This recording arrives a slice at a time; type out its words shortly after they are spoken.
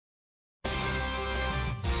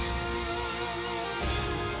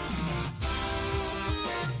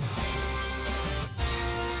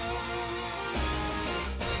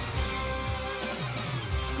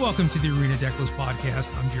Welcome to the Arena Decklist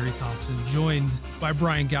podcast. I'm Jerry Thompson, joined by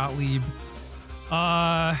Brian Gottlieb.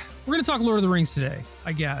 We're going to talk Lord of the Rings today,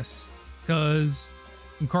 I guess, because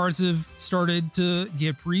some cards have started to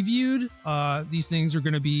get previewed. These things are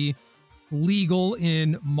going to be legal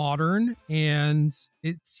in Modern, and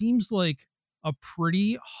it seems like a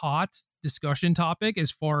pretty hot discussion topic as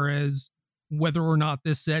far as whether or not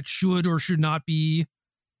this set should or should not be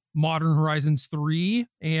Modern Horizons 3.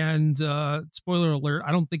 And spoiler alert,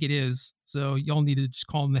 I don't think it is. So y'all need to just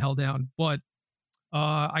calm the hell down. But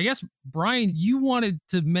I guess, Brian, you wanted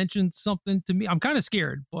to mention something to me. I'm kind of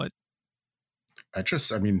scared, but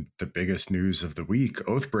the biggest news of the week,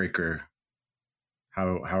 Oathbreaker.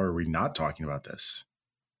 How are we not talking about this?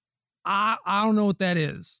 I don't know what that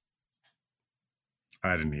is.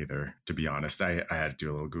 I didn't either, to be honest. I had to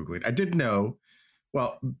do a little Googling. I did know,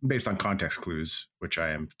 well, based on context clues, which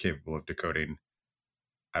I am capable of decoding,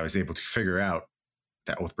 I was able to figure out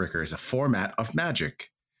that Oathbreaker is a format of Magic.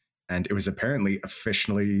 And it was apparently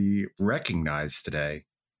officially recognized today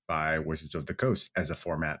by Wizards of the Coast as a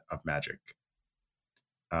format of Magic.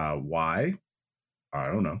 Why? I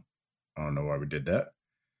don't know. I don't know why we did that.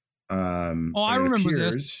 I remember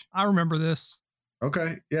this. I remember this.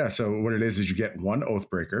 Okay. Yeah. So what it is you get one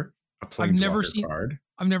Oathbreaker, a Planeswalker card.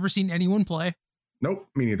 I've never seen anyone play. Nope,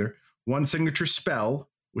 me neither. One signature spell,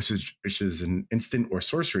 which is an instant or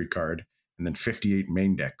sorcery card, and then 58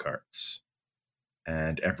 main deck cards.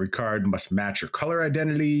 And every card must match your color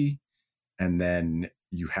identity, and then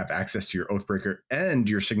you have access to your Oathbreaker and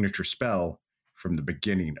your signature spell from the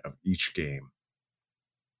beginning of each game.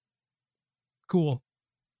 Cool.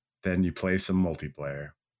 Then you play some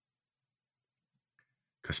multiplayer.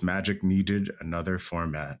 Because Magic needed another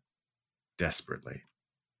format desperately.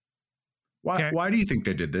 Why do you think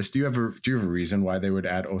they did this? Do you have a reason why they would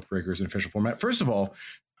add Oathbreaker as an official format? First of all,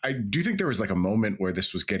 I do think there was like a moment where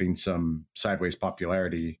this was getting some sideways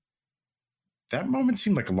popularity. That moment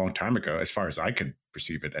seemed like a long time ago, as far as I could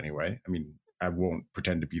perceive it anyway. I mean, I won't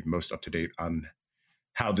pretend to be the most up to date on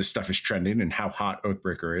how this stuff is trending and how hot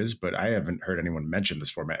Oathbreaker is, but I haven't heard anyone mention this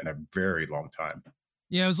format in a very long time.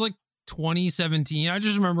 Yeah, it was like 2017. I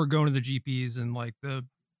just remember going to the GPs and like the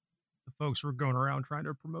folks were going around trying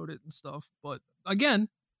to promote it and stuff. But again,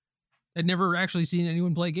 I'd never actually seen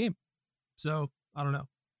anyone play a game. So I don't know.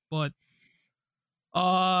 But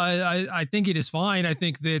I think it is fine. I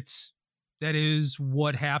think that is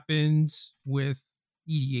what happened with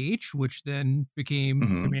EDH, which then became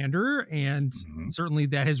Commander. And certainly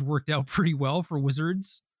that has worked out pretty well for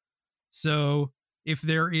Wizards. So if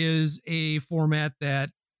there is a format that,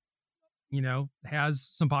 you know, has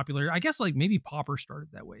some popularity, I guess like maybe Pauper started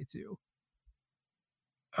that way too.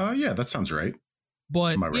 Yeah, that sounds right.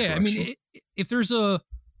 But yeah, I mean, if there's a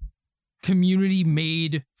community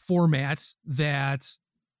made format that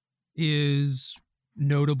is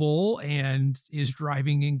notable and is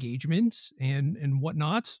driving engagement and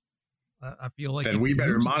whatnot, I feel like then we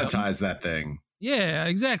better monetize that thing. Yeah,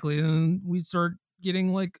 exactly. And we start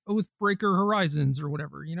getting like Oathbreaker Horizons or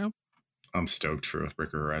whatever, you know? I'm stoked for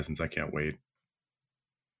Oathbreaker Horizons. I can't wait.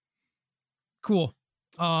 Cool.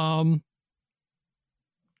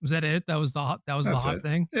 Was that it? That was the hot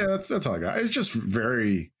thing. Yeah, that's all I got. It's just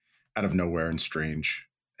very out of nowhere and strange.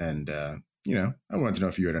 And you know, I wanted to know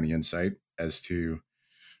if you had any insight as to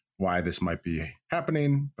why this might be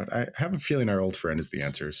happening, but I have a feeling our old friend is the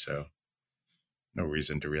answer, so no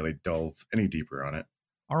reason to really delve any deeper on it.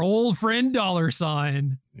 Our old friend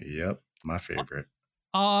 $. Yep, my favorite.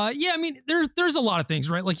 Yeah, I mean, there's a lot of things,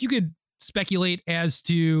 right? Like you could speculate as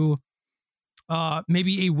to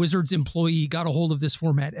maybe a Wizards employee got a hold of this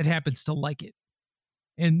format and happens to like it,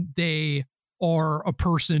 and they are a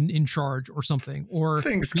person in charge or something. Or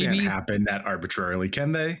things can't happen that arbitrarily,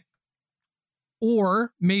 can they?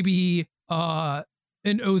 Or maybe an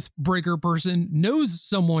Oathbreaker person knows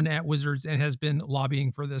someone at Wizards and has been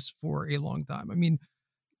lobbying for this for a long time. I mean,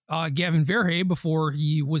 Gavin Verhey, before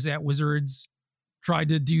he was at Wizards, tried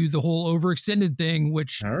to do the whole overextended thing,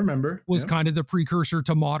 which I remember was kind of the precursor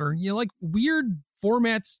to Modern. You know, like weird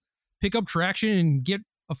formats pick up traction and get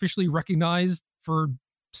officially recognized for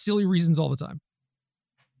silly reasons all the time.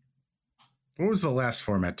 What was the last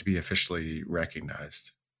format to be officially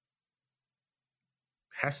recognized?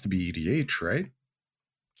 Has to be EDH, right?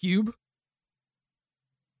 Cube.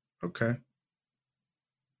 Okay.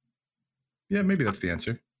 Yeah, maybe that's the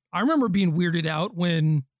answer. I remember being weirded out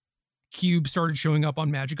when Cube started showing up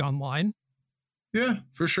on Magic Online. Yeah,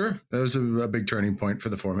 for sure. That was a big turning point for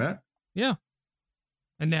the format. Yeah.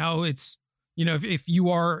 And now it's, you know, if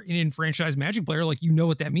you are an enfranchised Magic player, like, you know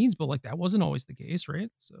what that means, but like that wasn't always the case, right?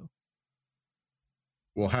 So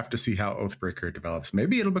we'll have to see how Oathbreaker develops.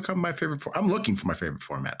 Maybe it'll become my favorite. I'm looking for my favorite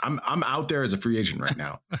format. I'm out there as a free agent right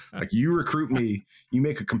now. Like, you recruit me, you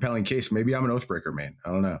make a compelling case. Maybe I'm an Oathbreaker main.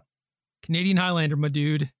 I don't know. Canadian Highlander, my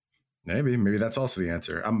dude. Maybe that's also the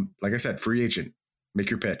answer. I'm, like I said, free agent. Make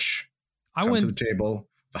your pitch. Come to the table.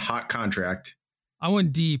 The hot contract. I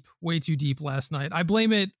went deep, way too deep last night. I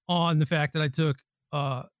blame it on the fact that I took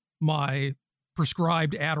my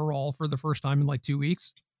prescribed Adderall for the first time in like 2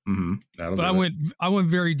 weeks. Mm-hmm. But I went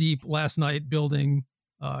very deep last night building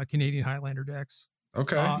Canadian Highlander decks.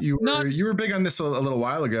 Okay, you were big on this a little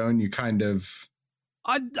while ago, and you kind of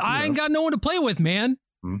I ain't got no one to play with, man.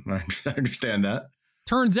 I understand that.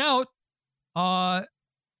 Turns out, I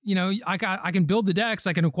can build the decks,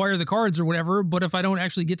 I can acquire the cards or whatever, but if I don't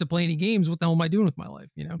actually get to play any games, what the hell am I doing with my life?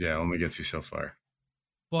 Yeah, it only gets you so far.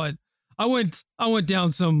 But I went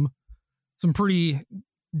down some pretty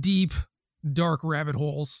deep, dark rabbit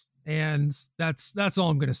holes, and that's all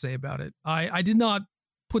I'm gonna say about it. I did not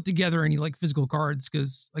put together any like physical cards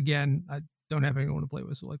because, again, I don't have anyone to play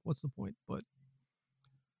with, so like, what's the point? But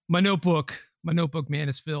my notebook, man,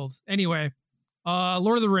 is filled. Anyway,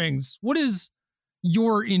 Lord of the Rings. What is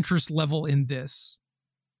your interest level in this?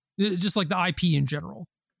 Just like the IP in general.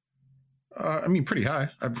 I mean, pretty high.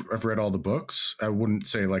 I've read all the books. I wouldn't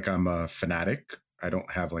say like I'm a fanatic. I don't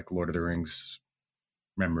have like Lord of the Rings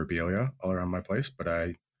memorabilia all around my place, but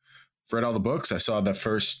I've read all the books. I saw the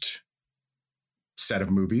first set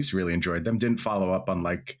of movies, really enjoyed them. Didn't follow up on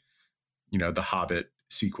like, the Hobbit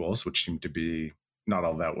sequels, which seemed to be not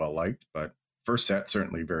all that well liked, but first set,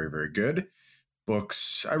 certainly very, very good.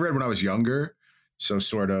 Books I read when I was younger. So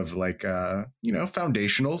sort of like,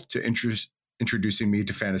 foundational to introducing me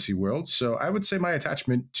to fantasy worlds. So I would say my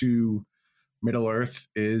attachment to Middle Earth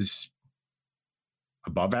is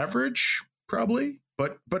above average, probably,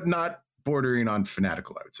 but not bordering on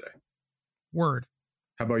fanatical, I would say. Word.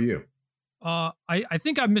 How about you? I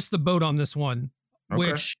think I missed the boat on this one,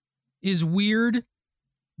 which is weird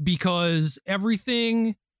because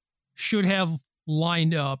everything should have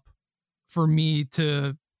lined up for me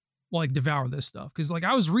to like devour this stuff. Cause like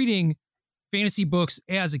I was reading fantasy books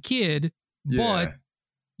as a kid, but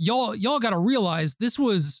y'all got to realize this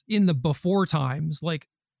was in the before times, like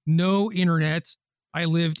no internet. I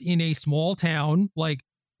lived in a small town, like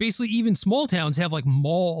basically even small towns have like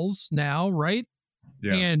malls now, right?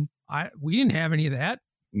 Yeah. And we didn't have any of that.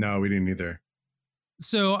 No, we didn't either.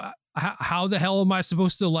 So how the hell am I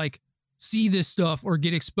supposed to like see this stuff or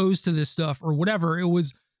get exposed to this stuff or whatever? It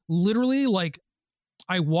was literally like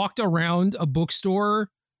I walked around a bookstore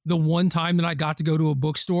the one time that I got to go to a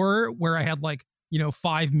bookstore where I had like,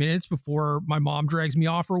 5 minutes before my mom drags me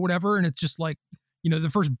off or whatever. And it's just like, the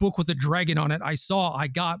first book with a dragon on it I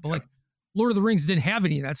got, but like Lord of the Rings didn't have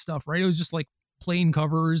any of that stuff, right? It was just like plain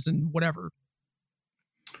covers and whatever.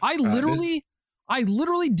 I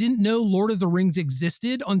literally didn't know Lord of the Rings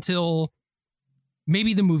existed until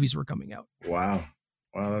maybe the movies were coming out. Wow,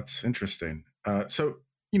 that's interesting. So,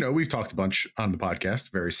 we've talked a bunch on the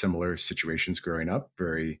podcast, very similar situations growing up,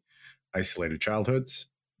 very isolated childhoods.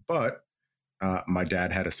 But my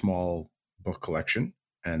dad had a small book collection,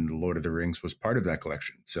 and Lord of the Rings was part of that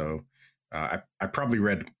collection. So I probably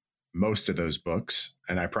read most of those books,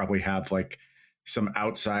 and I probably have like some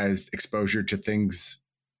outsized exposure to things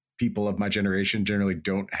people of my generation generally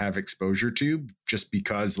don't have exposure to, just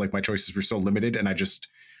because like my choices were so limited and I just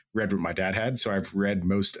read what my dad had. So I've read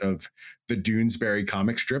most of the Doonesbury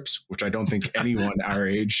comic strips, which I don't think anyone our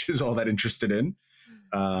age is all that interested in.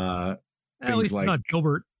 At least it's not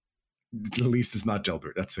Gilbert. At least it's not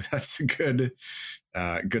Gilbert. That's a good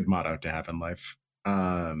motto to have in life.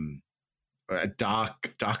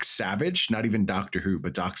 Doc Savage, not even Doctor Who,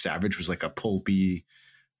 but Doc Savage was like a pulpy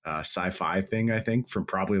sci-fi thing, I think, from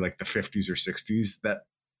probably like the 50s or 60s, that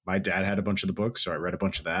my dad had a bunch of the books, so I read a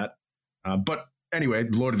bunch of that. But anyway,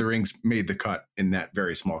 Lord of the Rings made the cut in that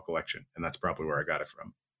very small collection, and that's probably where I got it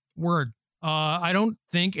from. Word. I don't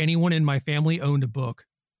think anyone in my family owned a book.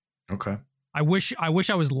 Okay. I wish I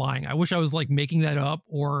was lying. I wish I was like making that up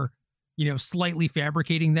or, slightly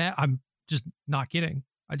fabricating that. I'm just not kidding.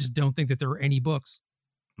 I just don't think that there are any books.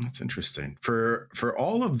 That's interesting. For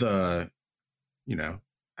all of the,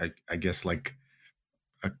 I guess like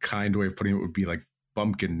a kind way of putting it would be like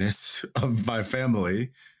bumpkinness of my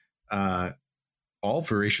family, all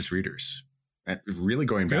voracious readers, and really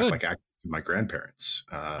going back like my grandparents.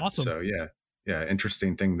 Awesome. So yeah,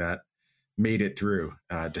 interesting thing that made it through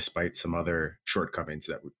despite some other shortcomings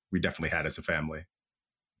that we definitely had as a family.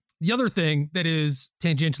 The other thing that is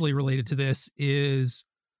tangentially related to this is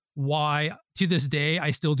why to this day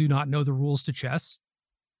I still do not know the rules to chess.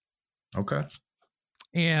 Okay.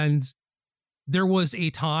 And there was a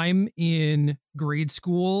time in grade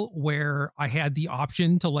school where I had the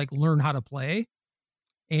option to like learn how to play.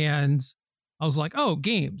 And I was like, oh,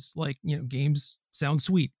 games, like, games sound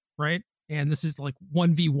sweet, right? And this is like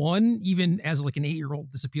 1v1, even as like an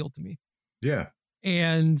 8-year-old, this appealed to me. Yeah.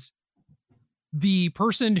 And the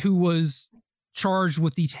person who was charged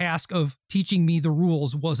with the task of teaching me the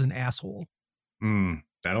rules was an asshole.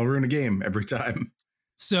 That'll ruin a game every time.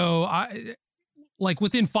 So I, like,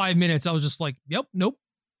 within 5 minutes, I was just like, yep, nope,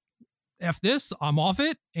 F this, I'm off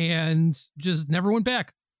it, and just never went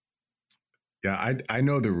back. Yeah, I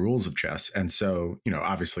know the rules of chess. And so,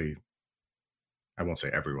 obviously, I won't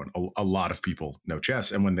say everyone, a lot of people know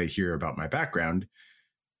chess. And when they hear about my background,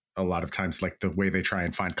 a lot of times, like, the way they try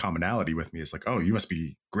and find commonality with me is like, oh, you must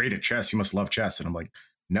be great at chess. You must love chess. And I'm like,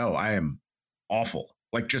 no, I am awful.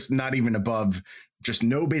 Like, just not even above, just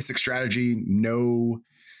no basic strategy, no,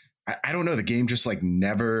 I don't know. The game just like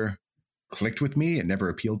never clicked with me. It never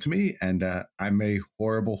appealed to me. And I'm a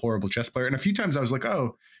horrible, horrible chess player. And a few times I was like,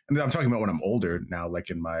 oh, and I'm talking about when I'm older now, like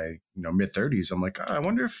in my, mid 30s, I'm like, oh, I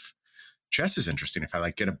wonder if chess is interesting. If I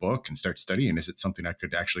like get a book and start studying, is it something I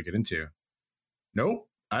could actually get into? Nope.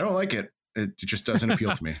 I don't like it. It just doesn't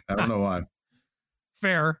appeal to me. I don't know why.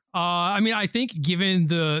 Fair. I mean, I think given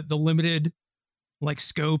the limited like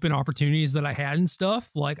scope and opportunities that I had and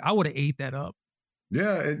stuff, like I would have ate that up.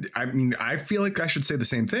 Yeah. I mean, I feel like I should say the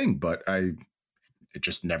same thing, but it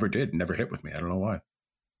just never did, never hit with me. I don't know why.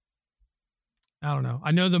 I don't know.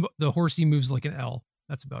 I know the horsey moves like an L.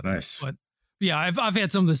 That's about nice. It. But yeah, I've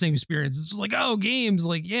had some of the same experiences. It's just like, oh, games,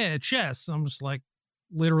 like, yeah, chess. I'm just like,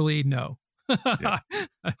 literally no. Yeah.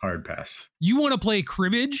 Hard pass. You want to play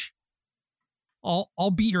cribbage?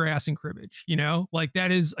 I'll beat your ass in cribbage. Like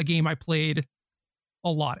that is a game I played a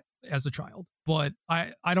lot as a child, but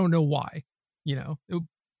I don't know why.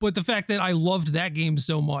 But the fact that I loved that game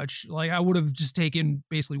so much, like I would have just taken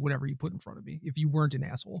basically whatever you put in front of me if you weren't an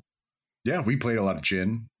asshole. Yeah, we played a lot of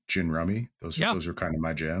gin rummy. Those were kind of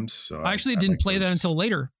my jams. So I actually didn't play that until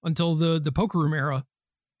later, until the poker room era.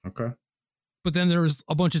 Okay. But then there was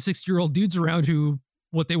a bunch of 60-year-old dudes around who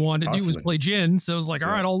what they wanted to do was play gin. So I was like,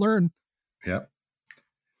 all right, I'll learn. Yep.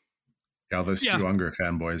 Yeah, all those Stu Unger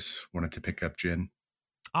fanboys wanted to pick up gin.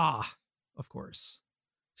 Ah, of course.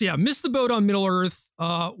 So yeah, missed the boat on Middle Earth.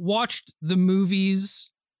 Watched the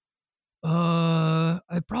movies. I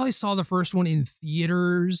probably saw the first one in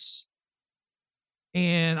theaters.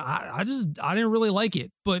 And I didn't really like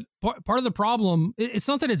it. But part of the problem, it's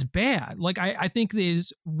not that it's bad. Like I think it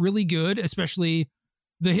is really good, especially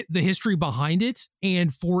the history behind it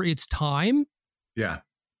and for its time. Yeah.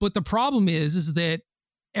 But the problem is that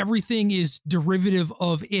everything is derivative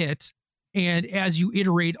of it. And as you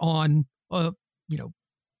iterate on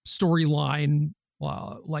storyline,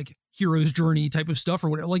 like hero's journey type of stuff or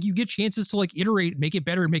whatever, like you get chances to like iterate, make it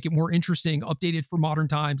better, make it more interesting, update it for modern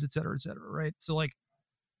times, et cetera, right? So like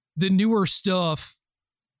the newer stuff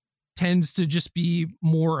tends to just be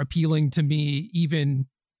more appealing to me, even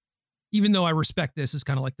though I respect this as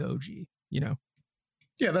kind of like the OG,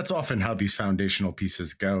 Yeah, that's often how these foundational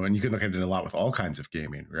pieces go. And you can look at it a lot with all kinds of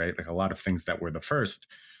gaming, right? Like a lot of things that were the first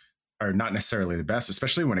are not necessarily the best,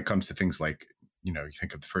 especially when it comes to things like, you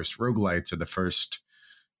think of the first roguelites or the first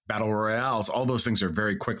battle royales. All those things are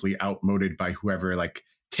very quickly outmoded by whoever like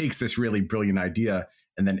takes this really brilliant idea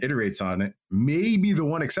and then iterates on it. Maybe the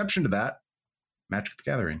one exception to that, Magic the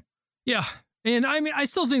Gathering. Yeah. And I mean, I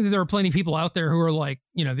still think that there are plenty of people out there who are like,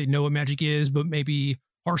 they know what Magic is, but maybe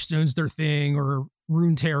Hearthstone's their thing or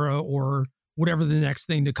Runeterra or whatever the next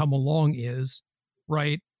thing to come along is,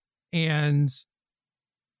 right? And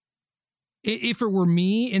if it were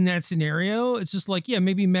me in that scenario, it's just like, yeah,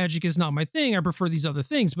 maybe Magic is not my thing. I prefer these other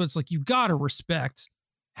things, but it's like, you got to respect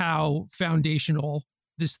how foundational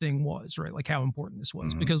this thing was, right? Like how important this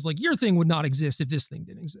was, because like your thing would not exist if this thing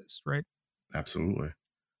didn't exist, right? Absolutely.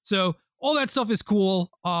 So all that stuff is cool.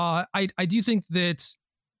 I do think that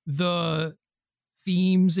the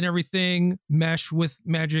themes and everything mesh with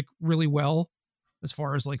Magic really well as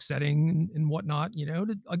far as like setting and whatnot,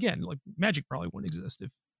 again, like Magic probably wouldn't exist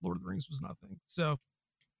if Lord of the Rings was nothing. So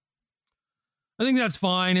I think that's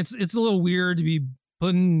fine. It's a little weird to be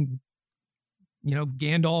putting,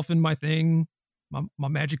 Gandalf in my thing, my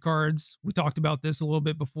Magic cards. We talked about this a little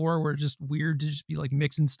bit before, where it's just weird to just be like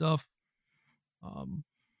mixing stuff.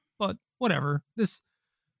 But whatever.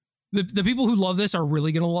 The people who love this are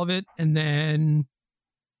really gonna love it, and then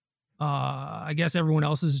I guess everyone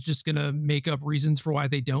else is just gonna make up reasons for why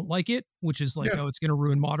they don't like it, which is like, oh, it's gonna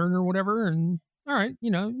ruin modern or whatever. And all right,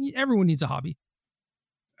 everyone needs a hobby.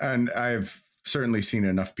 And I've certainly seen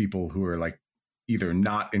enough people who are like either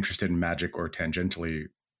not interested in Magic or tangentially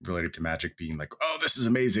related to Magic being like, oh, this is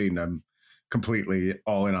amazing. I'm completely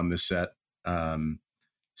all in on this set.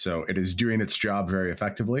 So it is doing its job very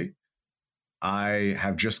effectively. I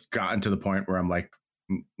have just gotten to the point where I'm like,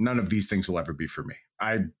 none of these things will ever be for me.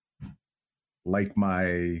 I like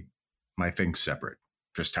my things separate,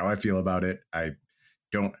 just how I feel about it. I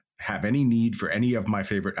don't have any need for any of my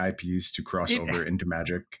favorite IPs to cross over into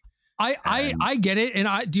Magic. I get it. And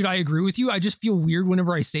I agree with you. I just feel weird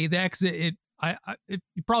whenever I say that, because it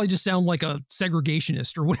you probably just sound like a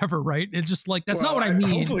segregationist or whatever, right? It's just like, that's not what I mean.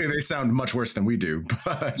 Hopefully they sound much worse than we do.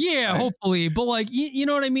 But yeah, hopefully. But like, you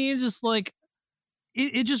know what I mean? It's just like,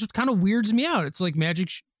 it just kind of weirds me out. It's like Magic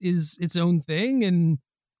is its own thing, and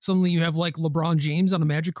suddenly you have like LeBron James on a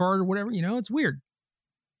Magic card or whatever. You know, it's weird.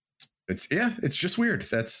 It's just weird.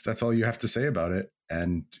 That's all you have to say about it.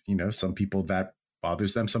 And you know, some people that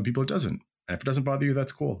bothers them, some people it doesn't. And if it doesn't bother you,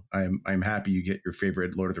 that's cool. I'm happy you get your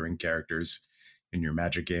favorite Lord of the Rings characters in your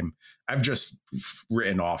Magic game. I've just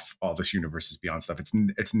written off all this Universes Beyond stuff.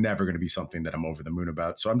 It's never going to be something that I'm over the moon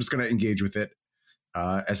about. So I'm just going to engage with it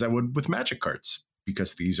as I would with Magic cards,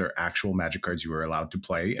 because these are actual Magic cards you are allowed to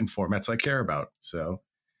play in formats I care about. So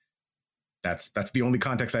that's the only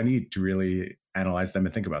context I need to really analyze them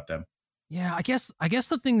and think about them. Yeah, I guess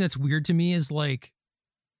the thing that's weird to me is like,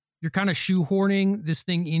 you're kind of shoehorning this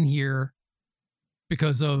thing in here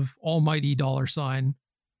because of almighty $.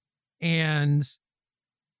 And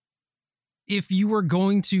if you were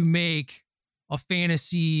going to make a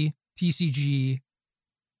fantasy TCG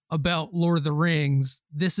about Lord of the Rings,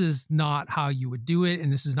 this is not how you would do it,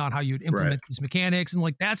 and this is not how you would implement these mechanics. And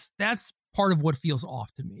like, that's part of what feels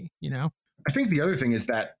off to me, you know? I think the other thing is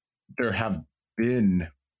that there have been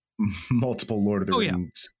multiple Lord of the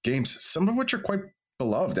Rings games, some of which are quite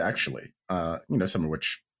beloved, actually. You know, some of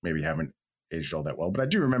which maybe haven't aged all that well. But I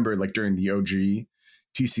do remember, like, during the OG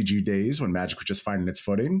TCG days when Magic was just finding its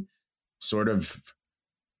footing, sort of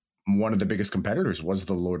one of the biggest competitors was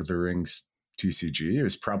the Lord of the Rings TCG. It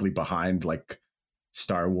was probably behind like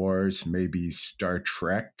Star Wars, maybe Star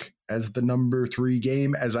Trek as the number 3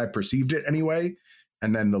 game, as I perceived it anyway.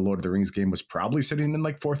 And then the Lord of the Rings game was probably sitting in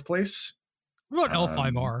like 4th place. What about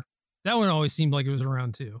L5R? That one always seemed like it was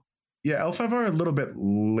around too. Yeah, L5R a little bit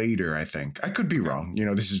later, I think. I could be wrong. You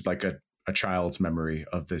know, this is like a child's memory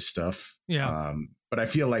of this stuff. Yeah. But I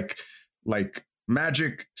feel like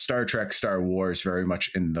Magic, Star Trek, Star Wars very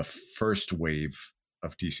much in the first wave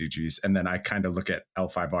of TCGs. And then I kind of look at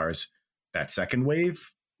L5R as that second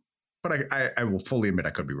wave. But I will fully admit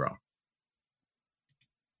I could be wrong.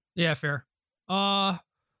 Yeah, fair. Well,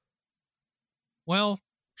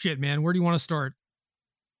 shit, man. Where do you want to start?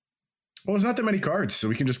 Well, there's not that many cards, so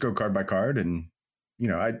we can just go card by card. And, you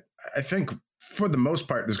know, I think for the most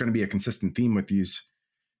part, there's going to be a consistent theme with these.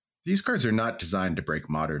 These cards are not designed to break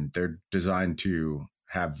Modern. They're designed to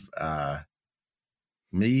have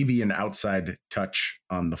maybe an outside touch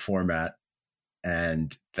on the format.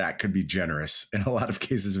 And that could be generous in a lot of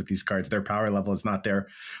cases with these cards. Their power level is not there.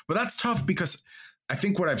 But that's tough, because I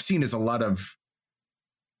think what I've seen is a lot of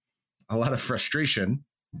frustration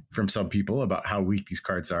from some people about how weak these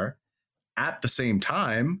cards are. At the same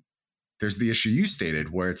time, there's the issue you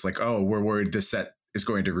stated where it's like, oh, we're worried this set is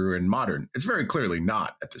going to ruin Modern. It's very clearly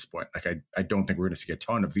not at this point. Like, I don't think we're going to see a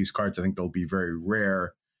ton of these cards. I think there'll be very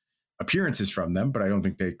rare appearances from them, but I don't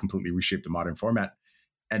think they completely reshape the Modern format.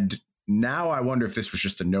 And now I wonder if this was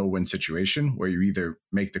just a no-win situation where you either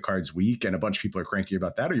make the cards weak and a bunch of people are cranky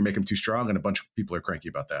about that, or you make them too strong and a bunch of people are cranky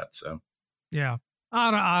about that. So, yeah,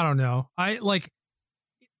 I don't know.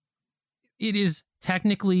 It is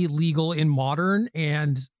technically legal in Modern,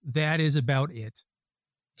 and that is about it.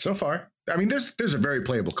 So far. I mean, there's a very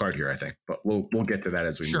playable card here, I think, but we'll get to that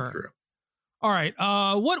as we move through. All right.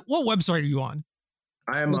 What website are you on?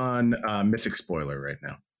 I am on Mythic Spoiler right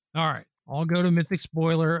now. All right. I'll go to Mythic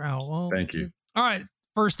Spoiler. Oh, well, thank you. All right.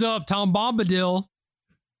 First up, Tom Bombadil.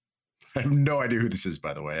 I have no idea who this is,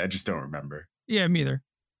 by the way. I just don't remember. Yeah, me either.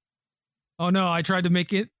 Oh no, I tried to make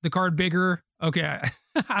the card bigger. Okay.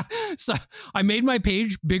 So I made my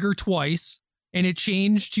page bigger twice, and it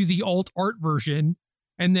changed to the alt art version.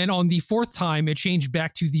 And then on the 4th time, it changed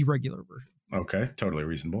back to the regular version. Okay, totally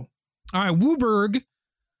reasonable. All right, Wooburg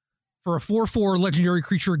for a 4/4 legendary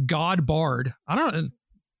creature, God Bard.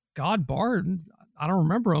 God Bard. I don't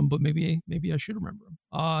remember him, but maybe I should remember him.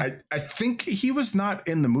 I think he was not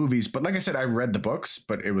in the movies, but like I said, I read the books,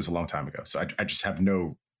 but it was a long time ago, so I just have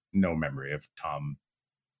no memory of Tom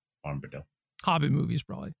Bombadil. Hobbit movies,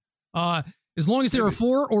 probably. As long as there are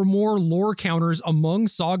 4 or more lore counters among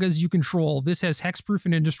sagas you control, this has hexproof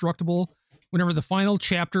and indestructible. Whenever the final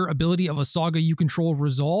chapter ability of a saga you control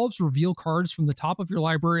resolves, reveal cards from the top of your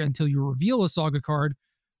library until you reveal a saga card.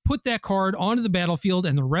 put that card onto the battlefield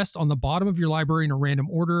and the rest on the bottom of your library in a random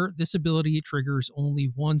order. This ability triggers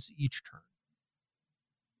only once each turn.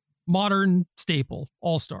 Modern staple,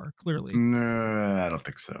 all-star, clearly. No, I don't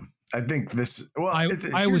think so. I think this... Well,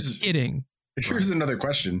 I was kidding. Here's another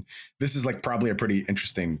question. This is like probably a pretty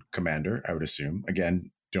interesting commander, I would assume.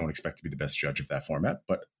 Again, don't expect to be the best judge of that format,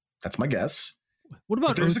 but that's my guess. What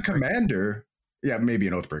about... There's a commander... Yeah, maybe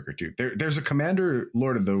an Oathbreaker too. There's a Commander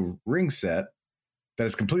Lord of the Rings set that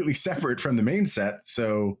is completely separate from the main set.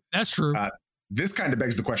 So that's true. This kind of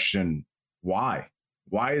begs the question, why?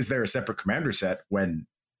 Why is there a separate Commander set when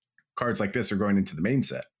cards like this are going into the main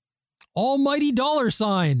set? Almighty $.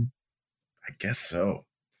 I guess so.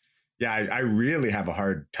 Yeah, I really have a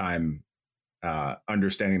hard time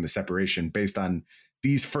understanding the separation based on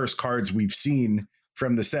these first cards we've seen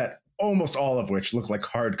from the set, almost all of which look like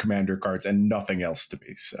hard commander cards and nothing else to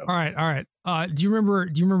me. So all right. Do you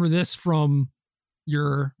remember this from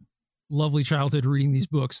your lovely childhood reading these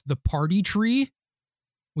books? The party tree?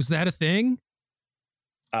 Was that a thing?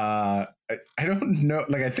 I don't know.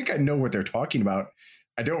 Like, I think I know what they're talking about.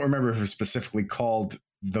 I don't remember if it was specifically called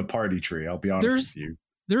the party tree. I'll be honest with you.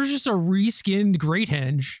 There's just a reskinned Great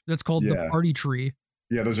Henge that's called the party tree.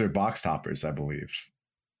 Yeah, those are box toppers, I believe.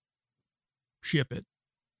 Ship it.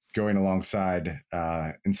 Going alongside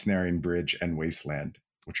Ensnaring Bridge and Wasteland,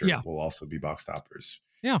 which will also be box toppers.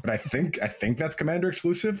 Yeah, but I think that's Commander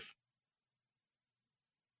exclusive.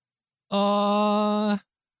 Who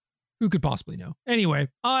could possibly know? Anyway,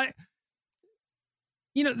 the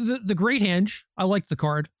Great Henge. I like the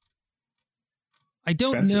card. I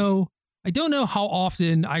don't know how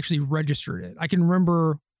often I actually registered it. I can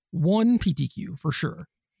remember one PTQ for sure.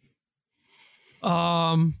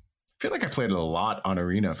 I feel like I played it a lot on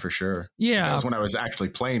Arena for sure. Yeah. That was when I was actually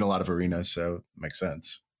playing a lot of Arena, so it makes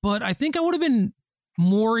sense. But I think I would have been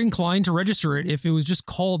more inclined to register it if it was just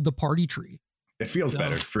called the party tree. It feels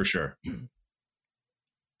better for sure.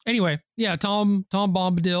 Anyway, yeah, Tom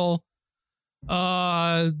Bombadil,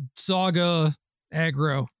 Saga,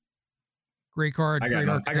 aggro. Great card. I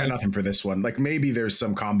got nothing for this one. Like, maybe there's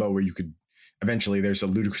some combo where you could eventually, there's a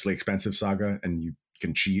ludicrously expensive Saga and you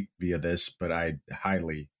can cheat via this, but I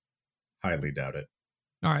highly doubt it.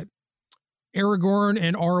 All right. Aragorn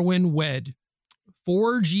and Arwen wed.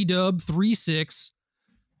 4 G-dub, 3/6.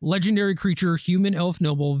 Legendary creature, human, elf,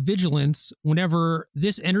 noble, vigilance. Whenever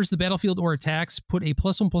this enters the battlefield or attacks, put a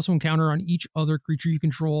 +1/+1 counter on each other creature you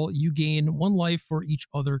control. You gain 1 life for each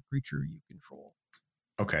other creature you control.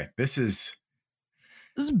 Okay, this is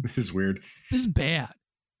weird. This is bad.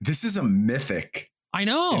 This is a mythic. I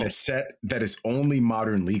know. In a set that is only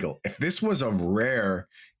modern legal. If this was a rare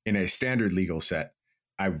in a standard legal set,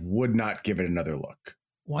 I would not give it another look.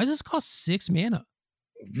 Why does this cost 6 mana?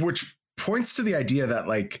 Which points to the idea that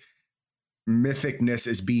like mythicness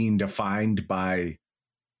is being defined by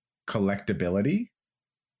collectability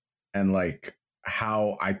and like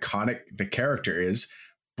how iconic the character is.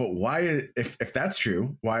 But why, if that's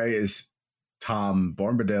true, why is Tom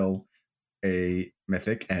Bombadil a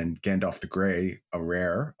mythic and Gandalf the Grey a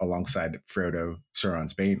rare alongside Frodo,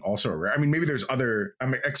 Sauron's Bane also a rare? I mean, maybe there's other,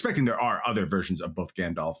 I'm expecting there are other versions of both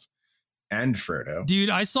Gandalf and Frodo.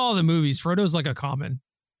 Dude, I saw the movies. Frodo's like a common.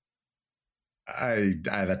 I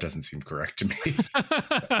that doesn't seem correct to me.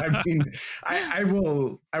 I mean, I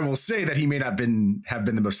will say that he may not have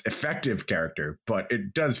been the most effective character, but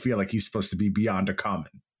it does feel like he's supposed to be beyond a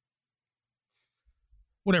common.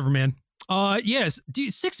 Whatever, man. Yes,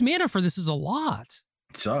 dude, 6 mana for this is a lot.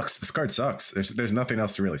 It sucks. This card sucks. There's nothing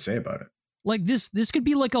else to really say about it. Like this could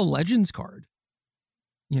be like a Legends card,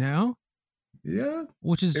 you know? Yeah,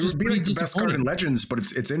 which is just would be like the best card in Legends, but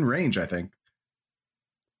it's in range, I think.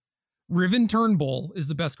 Riven Turnbull is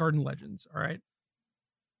the best card in Legends. All right.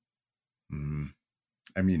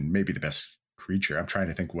 I mean, maybe the best creature. I'm trying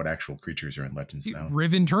to think what actual creatures are in Legends now.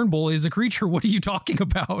 Riven Turnbull is a creature. What are you talking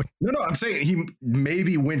about? No, I'm saying he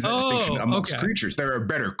maybe wins that distinction amongst creatures. There are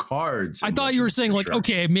better cards. I thought you were saying like,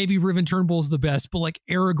 okay, maybe Riven Turnbull is the best, but like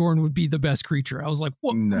Aragorn would be the best creature. I was like,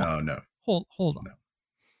 what? No. Hold on.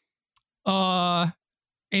 No.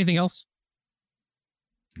 Anything else?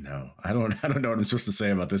 No, I don't know what I'm supposed to say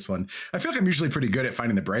about this one. I feel like I'm usually pretty good at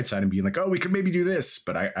finding the bright side and being like, oh, we could maybe do this,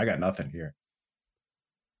 but I got nothing here.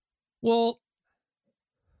 Well,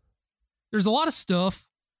 there's a lot of stuff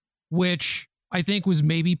which I think was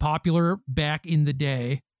maybe popular back in the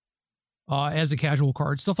day as a casual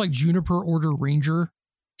card. Stuff like Juniper Order Ranger.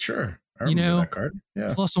 Sure. I remember that card.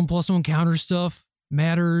 Yeah. +1/+1 counter stuff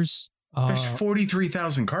matters. There's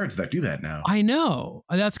 43,000 cards that do that now. I know.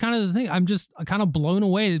 That's kind of the thing. I'm just kind of blown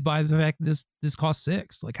away by the fact this costs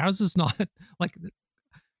 6. Like, how does this not like?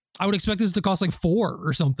 I would expect this to cost like 4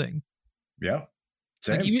 or something. Yeah.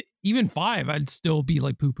 Same. Like even 5, I'd still be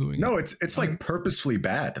like poo-pooing. No, it's like purposefully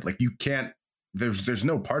bad. Like you can't, there's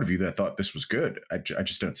no part of you that thought this was good. I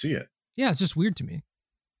just don't see it. Yeah, it's just weird to me.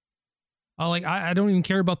 I don't even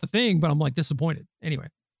care about the thing, but I'm like disappointed. Anyway.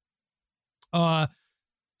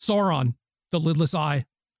 Sauron, the Lidless Eye.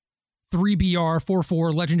 3BR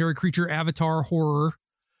 4/4 legendary creature avatar horror.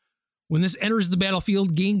 When this enters the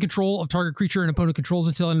battlefield, gain control of target creature an opponent controls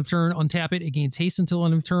until end of turn. Untap it. It gains haste until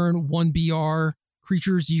end of turn. 1BR.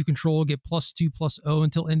 Creatures you control get +2/+0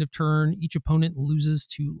 until end of turn. Each opponent loses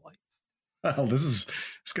 2 life. Well,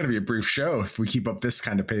 it's going to be a brief show if we keep up this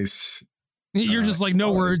kind of pace. You're just like,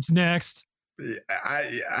 no words, next.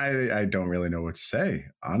 I don't really know what to say,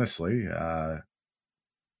 honestly.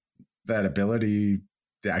 That ability,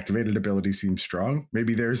 the activated ability seems strong.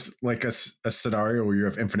 Maybe there's like a scenario where you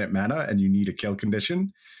have infinite mana and you need a kill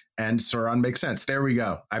condition, and Sauron makes sense. There we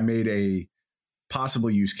go. I made a possible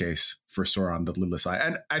use case for Sauron, the Lidless Eye.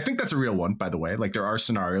 And I think that's a real one, by the way. Like there are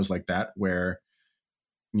scenarios like that where,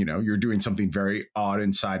 you know, you're doing something very odd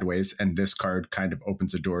and sideways, and this card kind of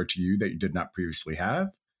opens a door to you that you did not previously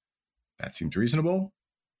have. That seems reasonable.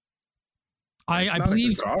 I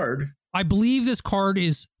believe card. I believe this card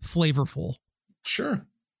is flavorful. Sure.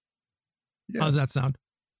 Yeah. How does that sound?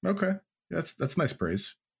 Okay. That's nice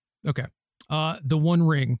praise. Okay. The One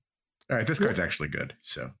Ring. All right, this card's actually good.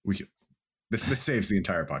 So we can, this saves the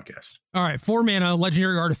entire podcast. All right, 4 mana,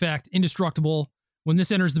 legendary artifact, indestructible. When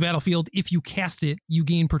this enters the battlefield, if you cast it, you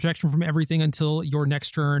gain protection from everything until your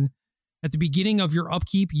next turn. At the beginning of your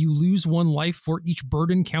upkeep, you lose 1 life for each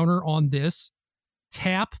burden counter on this.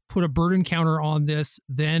 Tap, put a burden counter on this,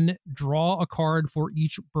 then draw a card for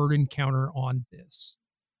each burden counter on this.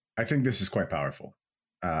 I think this is quite powerful.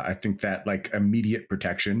 I think that like immediate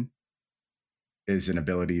protection is an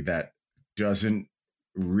ability that doesn't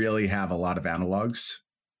really have a lot of analogs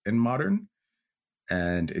in Modern.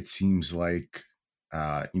 And it seems like,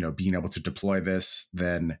 being able to deploy this,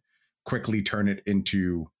 then quickly turn it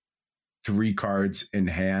into 3 cards in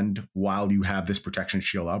hand while you have this protection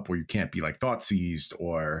shield up, where you can't be like thought seized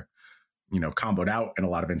or, comboed out in a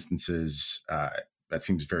lot of instances. That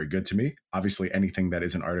seems very good to me. Obviously, anything that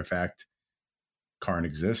is an artifact, Karn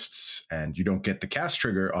exists, and you don't get the cast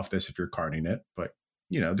trigger off this if you're Karning it. But,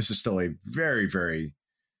 this is still a very, very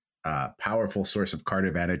powerful source of card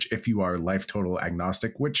advantage if you are life total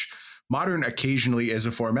agnostic, which Modern occasionally is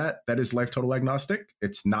a format that is life total agnostic.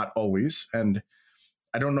 It's not always. And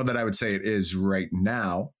I don't know that I would say it is right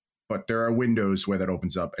now, but there are windows where that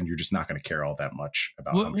opens up and you're just not going to care all that much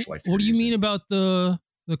about how much life. What do you mean about the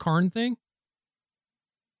Karn thing?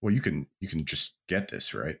 Well, you can just get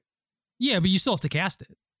this, right? Yeah, but you still have to cast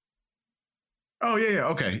it. Oh, yeah.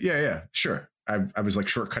 Okay. Yeah. Sure. I was like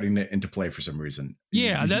shortcutting it into play for some reason.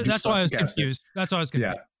 Yeah, that's why I was confused. That's why I was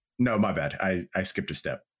confused. Yeah. No, my bad. I skipped a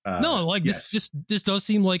step. This does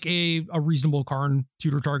seem like a reasonable Karn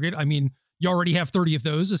tutor target. I mean, you already have 30 of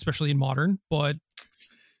those, especially in Modern, but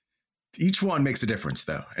each one makes a difference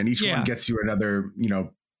though. And each one gets you another,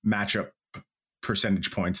 matchup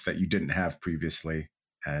percentage points that you didn't have previously.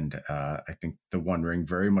 And I think the One Ring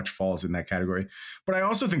very much falls in that category. But I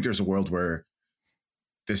also think there's a world where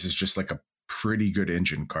this is just like a pretty good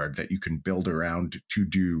engine card that you can build around to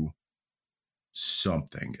do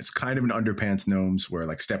something. It's kind of an underpants gnomes where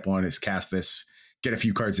like step 1 is cast this, get a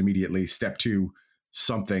few cards immediately. Step 2,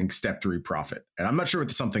 something. Step 3, profit. And I'm not sure what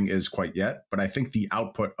the something is quite yet, but I think the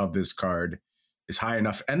output of this card is high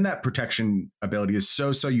enough. And that protection ability is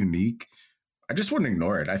so unique. I just wouldn't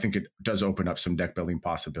ignore it. I think it does open up some deck building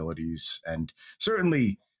possibilities. And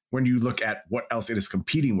certainly when you look at what else it is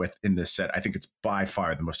competing with in this set, I think it's by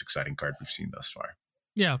far the most exciting card we've seen thus far.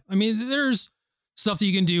 Yeah. I mean, there's stuff that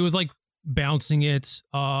you can do with like bouncing it.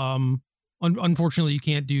 Unfortunately, you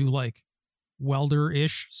can't do like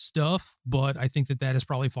welder-ish stuff, but I think that is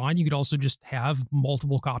probably fine. You could also just have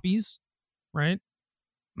multiple copies, right?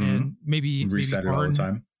 Mm-hmm. And maybe reset it all the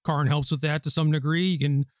time. Karn helps with that to some degree. You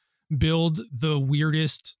can build the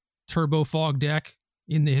weirdest turbo fog deck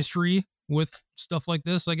in the history with stuff like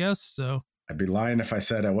this, I guess. So I'd be lying if I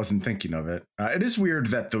said I wasn't thinking of it. It is weird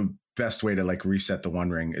that the best way to like reset the One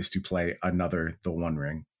Ring is to play another The One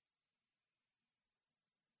Ring.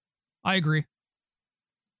 I agree.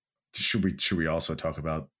 Should we also talk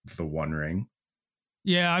about the One Ring?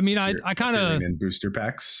 Yeah, I mean, I kind of in booster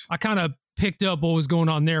packs. I kind of picked up what was going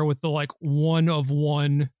on there with the like 1 of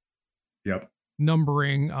 1. Yep.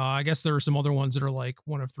 Numbering. I guess there are some other ones that are like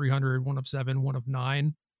 1 of 300, 1 of 7, 1 of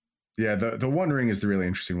 9. Yeah, the One Ring is the really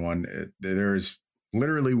interesting one. There is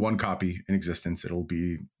literally 1 copy in existence. It'll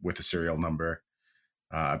be with a serial number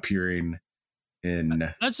appearing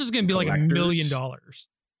in. That's just going to be like $1 million.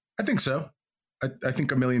 I think so. I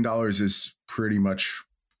think $1 million is pretty much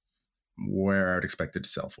where I would expect it to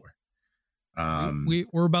sell for.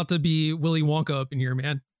 We're about to be Willy Wonka up in here,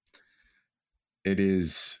 man. It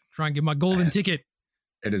is. Try and get my golden ticket.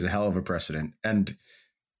 It is a hell of a precedent. And,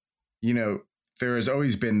 there has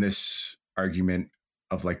always been this argument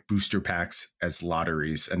of like booster packs as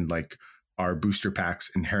lotteries, and like, are booster packs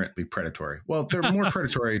inherently predatory? Well, they're more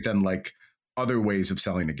predatory than like other ways of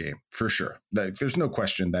selling a game, for sure. There's no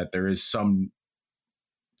question that there is some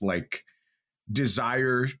like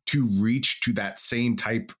desire to reach to that same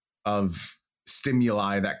type of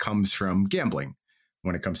stimuli that comes from gambling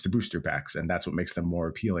when it comes to booster packs. And that's what makes them more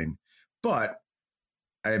appealing. But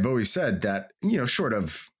I've always said that, short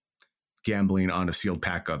of gambling on a sealed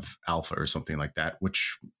pack of alpha or something like that,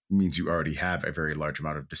 which means you already have a very large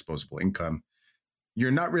amount of disposable income,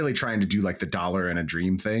 you're not really trying to do like the dollar and a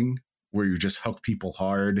dream thing where you just hook people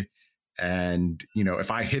hard. And,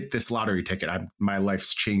 if I hit this lottery ticket, my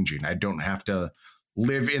life's changing. I don't have to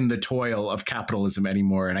live in the toil of capitalism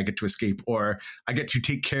anymore, and I get to escape, or I get to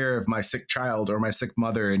take care of my sick child or my sick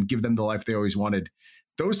mother and give them the life they always wanted.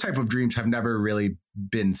 Those type of dreams have never really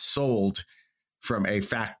been sold from a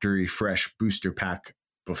factory fresh booster pack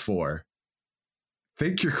before. I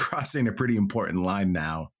think you're crossing a pretty important line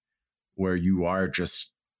now where you're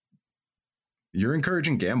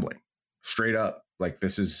encouraging gambling straight up. Like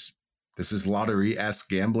this is lottery-esque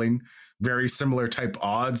gambling, very similar type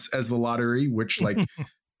odds as the lottery, which like,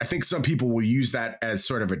 I think some people will use that as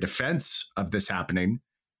sort of a defense of this happening,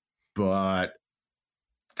 but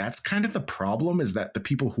that's kind of the problem, is that the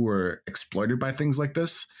people who are exploited by things like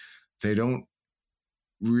this, they don't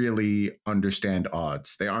really understand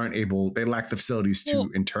odds. They lack the facilities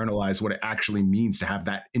to internalize what it actually means to have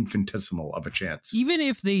that infinitesimal of a chance. Even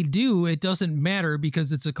if they do, it doesn't matter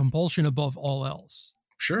because it's a compulsion above all else.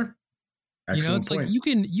 Sure. Excellent point.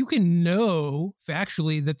 Like you can know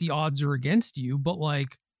factually that the odds are against you, but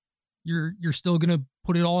like you're still going to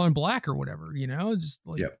put it all on black or whatever, just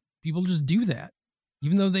like people just do that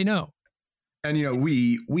even though they know. And,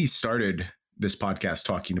 we started this podcast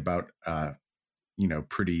talking about,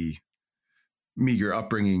 pretty meager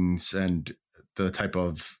upbringings and the type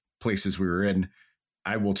of places we were in.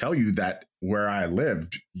 I will tell you that where I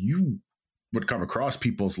lived, you would come across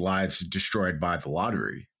people's lives destroyed by the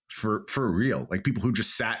lottery for real. Like people who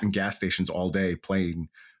just sat in gas stations all day playing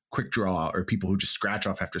quick draw, or people who just scratch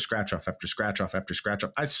off after scratch off after scratch off after scratch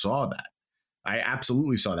off. I saw that. I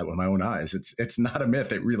absolutely saw that with my own eyes. It's not a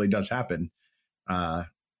myth. It really does happen. I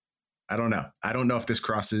don't know. I don't know if this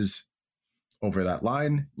crosses over that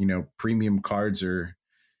line. Premium cards are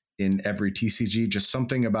in every TCG. Just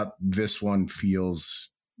something about this one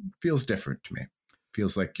feels different to me.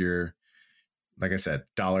 Feels like you're, like I said,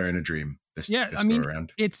 dollar and a dream. This go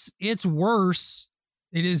around. It's worse.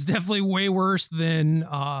 It is definitely way worse than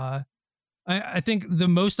I think the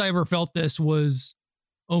most I ever felt this was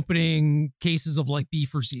opening cases of like B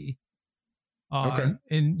for Z. Okay.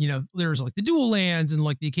 And there's like the dual lands and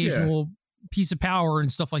like the occasional piece of power and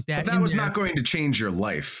stuff like that. But that was not going to change your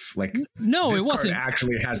life. Like no, it wasn't. Card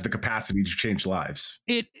actually has the capacity to change lives.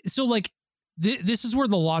 This is where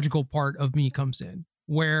the logical part of me comes in,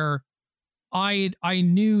 where I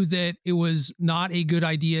knew that it was not a good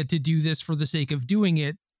idea to do this for the sake of doing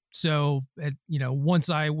it. So, once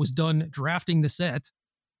I was done drafting the set,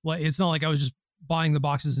 like it's not like I was just buying the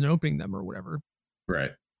boxes and opening them or whatever.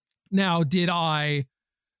 Right. Now, did I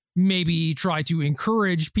maybe try to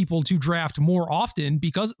encourage people to draft more often?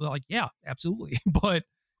 Because like, yeah, absolutely. But,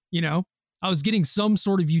 I was getting some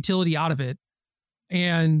sort of utility out of it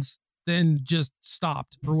and then just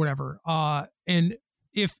stopped or whatever. And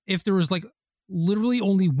if there was like literally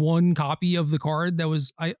only one copy of the card that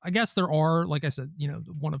was, I guess there are, like I said,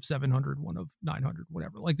 one of 700, one of 900,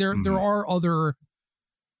 whatever. Like there are other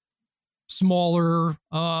smaller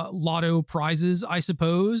lotto prizes, I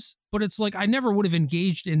suppose, but it's like I never would have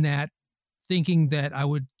engaged in that thinking that I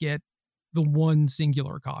would get the one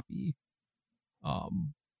singular copy.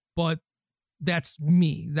 But that's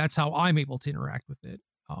me. That's how I'm able to interact with it.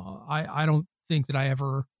 I don't think that I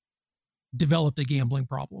ever developed a gambling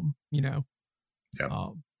problem, Yeah.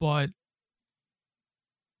 But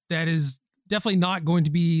that is definitely not going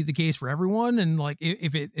to be the case for everyone. And like,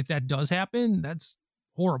 if that does happen, that's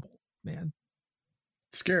horrible, man.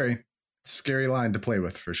 Scary. It's a scary line to play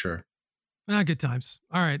with for sure. Good times.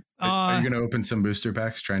 All right. Are you going to open some booster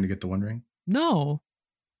packs trying to get the One Ring? No.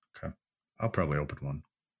 Okay. I'll probably open one.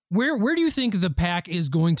 Where do you think the pack is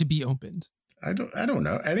going to be opened? I don't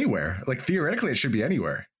know. Anywhere. Like theoretically, it should be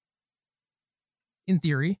anywhere. In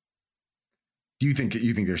theory. Do you think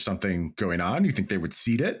there's something going on? You think they would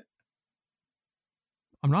seed it?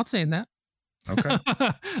 I'm not saying that. Okay.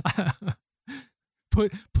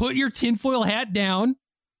 Put your tinfoil hat down.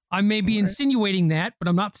 I may be insinuating that, but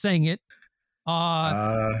I'm not saying it.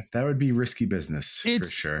 That would be risky business for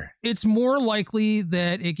sure. It's more likely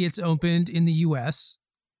that it gets opened in the US,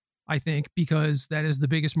 I think, because that is the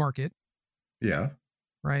biggest market. Yeah.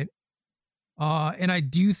 Right. And I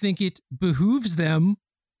do think it behooves them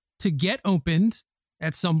to get opened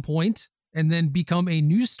at some point and then become a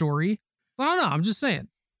news story. I don't know. I'm just saying,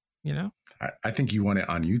 I think you want it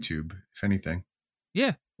on YouTube, if anything.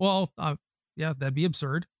 Yeah. Well, yeah, that'd be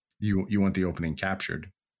absurd. You want the opening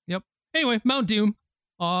captured. Yep. Anyway, Mount Doom.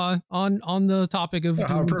 On the topic of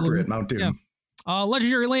how appropriate, Mount Doom. Yeah.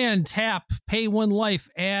 Legendary land, tap, pay 1 life,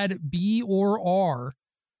 add B or R.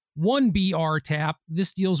 1 BR tap.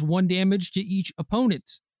 This deals 1 damage to each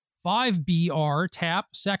opponent. 5 BR tap.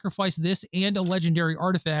 Sacrifice this and a legendary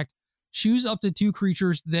artifact. Choose up to 2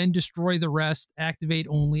 creatures, then destroy the rest. Activate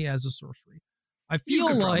only as a sorcery. I feel you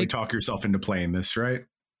could like probably talk yourself into playing this, right?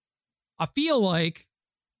 I feel like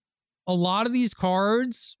a lot of these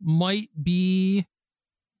cards might be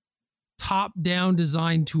top-down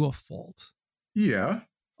designed to a fault. Yeah.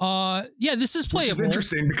 Yeah, this is playable. Which is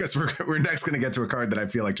interesting because we're next going to get to a card that I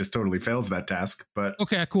feel like just totally fails that task. But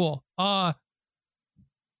okay, cool. Like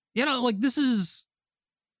this is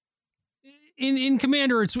in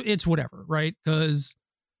Commander, it's whatever, right? Because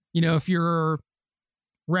if you're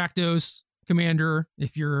Rakdos Commander,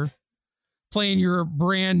 if you're playing your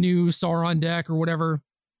brand new Sauron deck or whatever,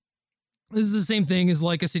 this is the same thing as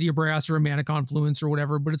like a City of Brass or a Mana Confluence or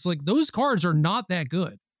whatever. But it's like those cards are not that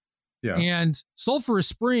good. Yeah. And Sulphurous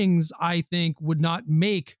Springs, I think, would not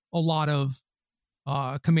make a lot of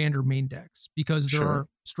Commander main decks because there are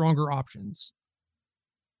stronger options.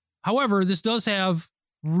 However, this does have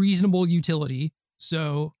reasonable utility.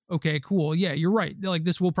 So, okay, cool. Yeah, you're right. Like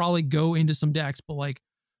this will probably go into some decks, but like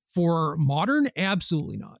for Modern,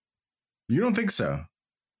 absolutely not. You don't think so?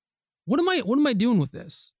 What am I doing with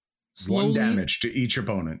this? Slowly, 1 damage to each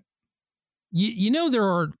opponent. There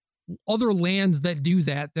are other lands that do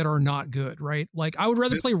that are not good, right? Like I would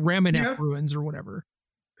rather play Ramunap Ruins or whatever.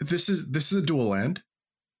 This is a dual land.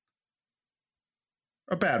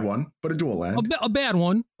 A bad one, but a dual land. A bad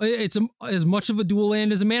one. It's as much of a dual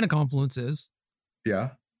land as a Mana Confluence is.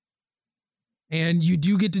 Yeah. And you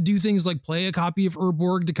do get to do things like play a copy of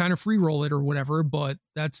Urborg to kind of free roll it or whatever, but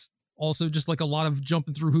that's also just like a lot of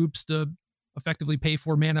jumping through hoops to effectively pay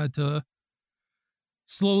 4 mana to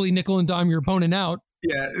slowly nickel and dime your opponent out.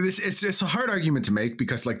 Yeah, it's a hard argument to make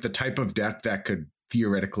because like the type of deck that could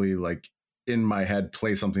theoretically, like in my head,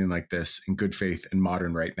 play something like this in good faith in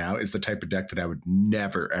Modern right now is the type of deck that I would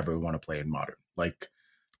never ever want to play in Modern. Like,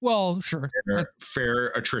 well, sure, fair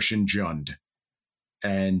attrition Jund,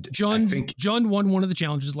 and Jund won one of the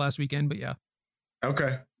challenges last weekend, but yeah.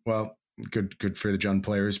 Okay, well, good for the Jund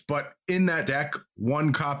players. But in that deck,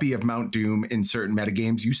 1 copy of Mount Doom in certain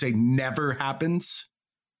metagames, you say never happens.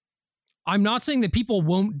 I'm not saying that people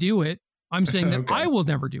won't do it. I'm saying that Okay. I will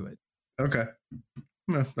never do it. Okay.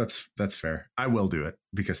 No, that's fair. I will do it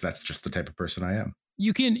because that's just the type of person I am.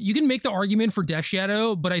 You can make the argument for Death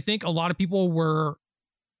Shadow, but I think a lot of people were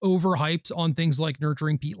overhyped on things like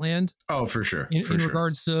Nurturing Peatland. Oh, for sure. In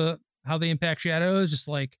regards to how they impact shadows, just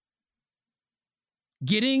like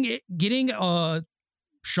getting a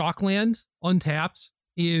Shockland untapped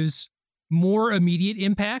is more immediate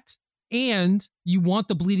impact, and you want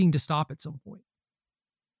the bleeding to stop at some point.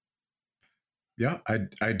 Yeah,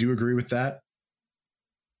 I do agree with that.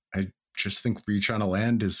 I just think Reach on a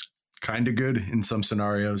land is kind of good in some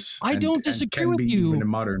scenarios. I don't disagree with you. Even in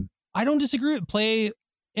Modern. I don't disagree. Play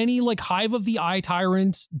any like Hive of the Eye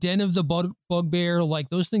Tyrant, Den of the Bugbear. Like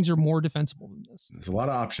those things are more defensible than this. There's a lot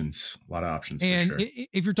of options. And for sure.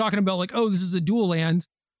 If you're talking about like, oh, this is a dual land,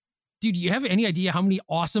 dude, do you have any idea how many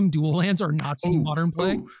awesome dual lands are not seeing Modern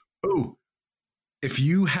play? Oh, if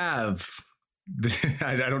you have,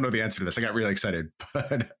 I don't know the answer to this. I got really excited,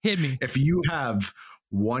 but hit me. If you have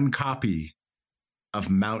 1 copy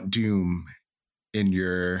of Mount Doom in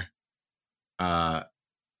your Mardu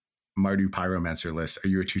Pyromancer list, are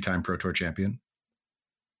you a 2-time Pro Tour champion?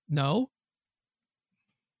 No.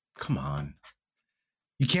 Come on.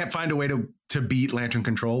 You can't find a way to beat Lantern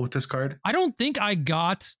Control with this card? I don't think I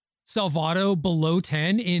got Salvado below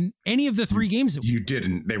 10 in any of the 3 games. You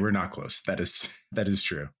didn't. They were not close. That is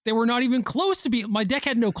true. They were not even close to be. My deck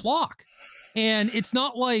had no clock. And it's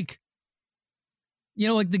not like,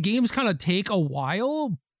 like the games kind of take a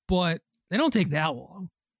while, but they don't take that long.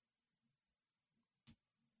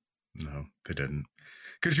 No, they didn't.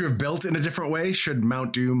 Could you have built in a different way? Should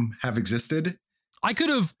Mount Doom have existed? I could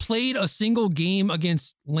have played a single game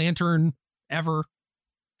against Lantern ever.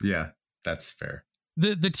 Yeah, that's fair.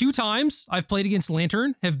 The 2 times I've played against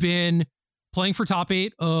Lantern have been playing for top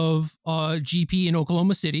 8 of GP in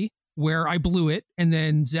Oklahoma City, where I blew it, and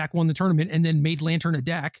then Zach won the tournament and then made Lantern a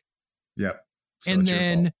deck. Yep. So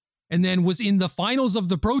and then was in the finals of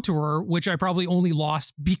the Pro Tour, which I probably only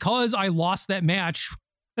lost because I lost that match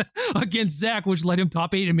against Zach, which let him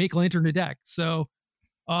top 8 and make Lantern a deck. So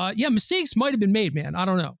yeah, mistakes might have been made, man. I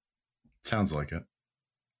don't know. Sounds like it.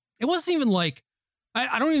 It wasn't even like,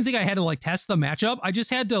 I don't even think I had to like test the matchup. I just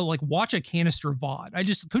had to like watch a canister VOD. I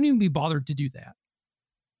just couldn't even be bothered to do that.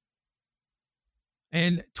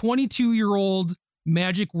 And 22-year-old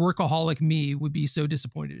Magic workaholic me would be so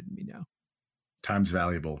disappointed in me now. Time's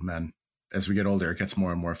valuable, man. As we get older, it gets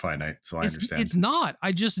more and more finite. So I understand. It's not.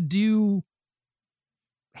 I just do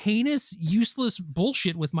heinous, useless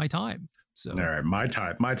bullshit with my time. So all right, my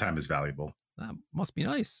time is valuable. That must be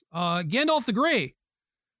nice. Gandalf the Grey.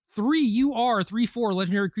 3 UR 3/4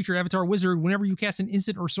 legendary creature avatar wizard. Whenever you cast an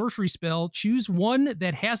instant or sorcery spell, choose one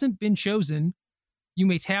that hasn't been chosen. You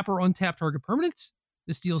may tap or untap target permanent.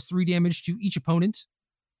 This deals 3 damage to each opponent.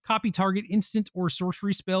 Copy target instant or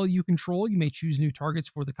sorcery spell you control. You may choose new targets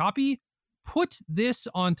for the copy. Put this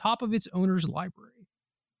on top of its owner's library.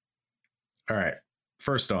 All right.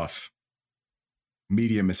 First off,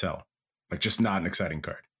 medium as hell. Like, just not an exciting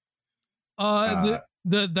card.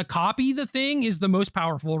 The copy the thing is the most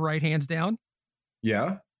powerful, right? Hands down.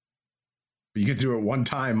 Yeah. But you could do it one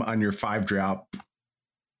time on your 5-drop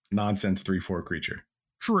nonsense 3/4 creature.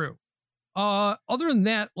 True. Other than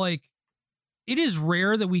that, like, it is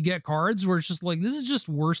rare that we get cards where it's just like, this is just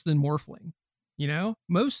worse than Morphling. You know,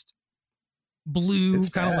 most blue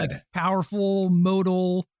kind of like powerful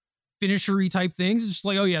modal finishery type things. It's just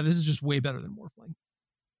like, oh yeah, this is just way better than Morphling.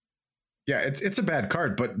 Yeah, it's a bad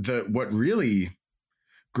card, but what really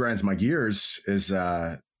grinds my gears is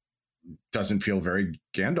doesn't feel very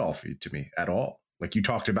Gandalf-y to me at all. Like, you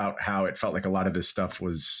talked about how it felt like a lot of this stuff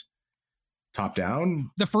was top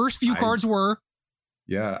down. The first few cards were.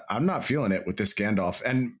 Yeah, I'm not feeling it with this Gandalf.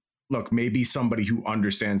 And look, maybe somebody who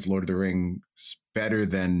understands Lord of the Rings better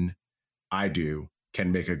than I do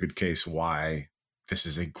can make a good case why this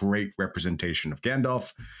is a great representation of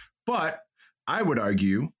Gandalf. But I would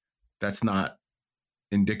argue that's not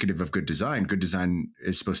indicative of good design. Good design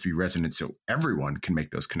is supposed to be resonant so everyone can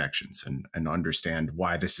make those connections and understand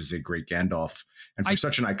why this is a great Gandalf. And for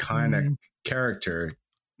such an iconic character,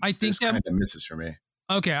 I think that kind of misses for me.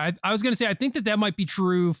 Okay, I was going to say, I think that might be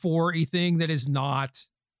true for a thing that is not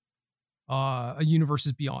a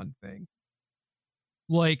Universes Beyond thing.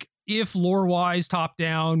 Like, if lore-wise,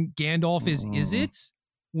 top-down, Gandalf is it,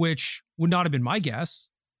 which would not have been my guess.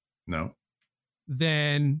 No.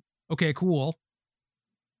 Then, okay, cool.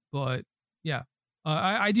 But, yeah,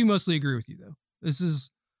 I do mostly agree with you, though. This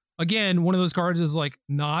is, again, one of those cards is, like,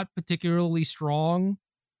 not particularly strong,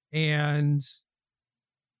 and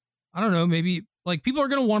I don't know, maybe... Like, people are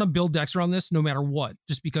going to want to build decks around this no matter what,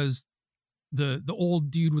 just because the old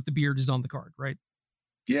dude with the beard is on the card, right?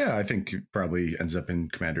 Yeah, I think it probably ends up in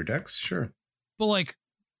Commander decks, sure. But, like,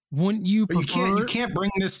 wouldn't you prefer... You can't bring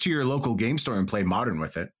this to your local game store and play Modern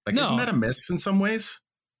with it. Like, no. Isn't that a miss in some ways?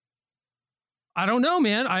 I don't know,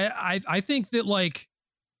 man. I think that, like,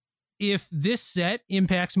 if this set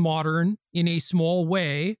impacts Modern in a small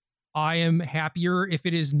way, I am happier if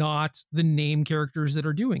it is not the name characters that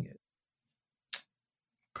are doing it.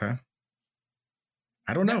 Okay.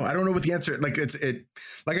 I don't know. I don't know what the answer. Like,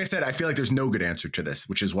 like I said, I feel like there's no good answer to this,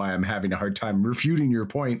 which is why I'm having a hard time refuting your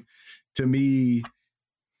point. To me,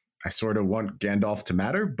 I sort of want Gandalf to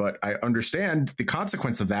matter, but I understand the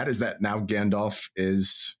consequence of that is that now Gandalf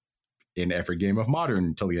is in every game of Modern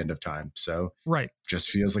until the end of time. So right. Just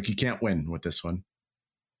feels like you can't win with this one.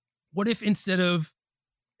 What if instead of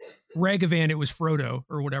Ragavan, it was Frodo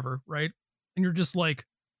or whatever, right? And you're just like,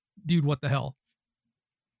 dude, what the hell?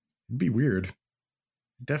 It'd be weird. It'd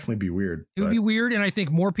definitely be weird. It would be weird, and I think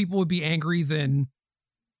more people would be angry than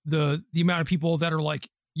the amount of people that are like,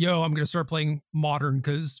 yo, I'm going to start playing Modern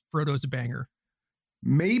because Frodo's a banger.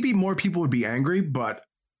 Maybe more people would be angry, but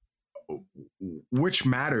which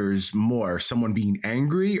matters more? Someone being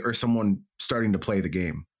angry or someone starting to play the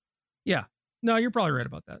game? Yeah. No, you're probably right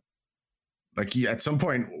about that. Like, at some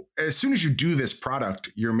point, as soon as you do this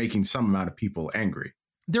product, you're making some amount of people angry.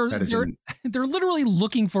 They're literally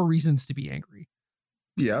looking for reasons to be angry.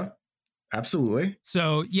 Yeah, absolutely.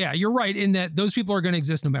 So yeah, you're right in that those people are going to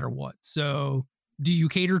exist no matter what. So do you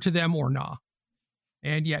cater to them or nah?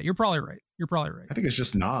 And yeah, you're probably right. I think it's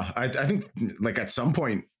just nah. I think like at some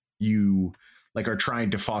point you like are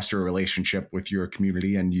trying to foster a relationship with your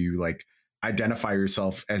community and you like identify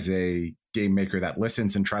yourself as a game maker that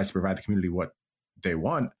listens and tries to provide the community what they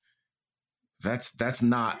want, that's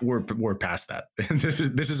not, we're past that. This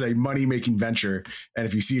is a money making venture, and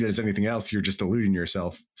if you see it as anything else, you're just deluding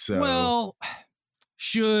yourself. So, well,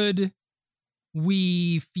 should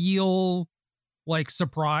we feel like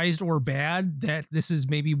surprised or bad that this is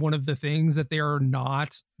maybe one of the things that they are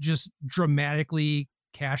not just dramatically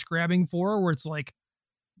cash grabbing for, where it's like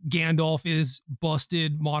Gandalf is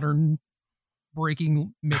busted modern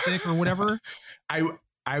breaking mythic or whatever?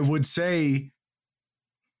 I would say,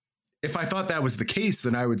 if I thought that was the case,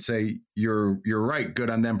 then I would say you're right. Good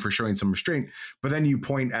on them for showing some restraint. But then you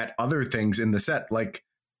point at other things in the set, like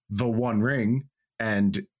the One Ring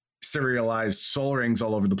and serialized soul rings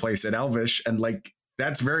all over the place at Elvish, and like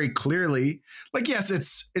that's very clearly like, yes,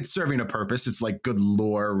 it's serving a purpose. It's like good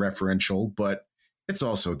lore referential, but it's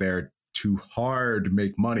also there to hard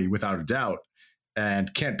make money without a doubt,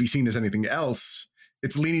 and can't be seen as anything else.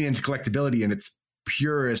 It's leaning into collectability in its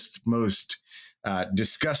purest, most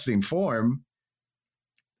disgusting form.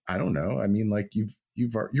 I don't know. I mean, like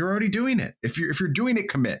you're already doing it. If you're doing it,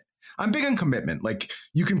 commit. I'm big on commitment. Like,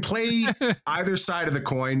 you can play either side of the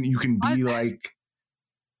coin. You can be like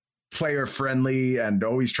player friendly and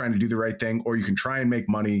always trying to do the right thing, or you can try and make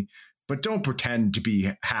money, but don't pretend to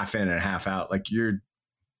be half in and half out. Like,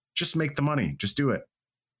 just make the money. Just do it.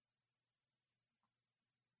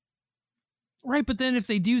 Right. But then if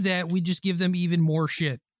they do that, we just give them even more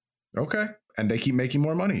shit. Okay. And they keep making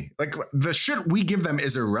more money. Like, the shit we give them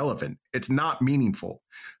is irrelevant. It's not meaningful.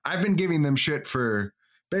 I've been giving them shit for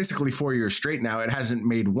basically 4 years straight now. It hasn't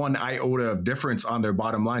made one iota of difference on their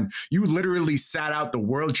bottom line. You literally sat out the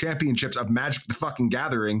world championships of Magic the fucking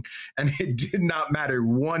Gathering, and it did not matter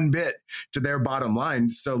one bit to their bottom line.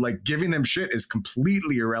 So, like, giving them shit is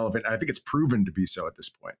completely irrelevant. I think it's proven to be so at this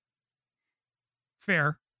point.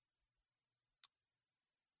 Fair.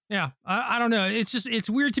 Yeah, I don't know. It's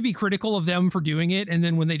weird to be critical of them for doing it, and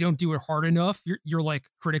then when they don't do it hard enough, you're like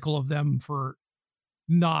critical of them for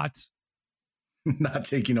not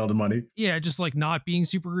taking all the money. Yeah, just like not being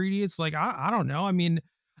super greedy. It's like, I don't know. I mean,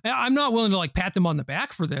 I'm not willing to like pat them on the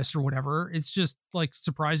back for this or whatever. It's just like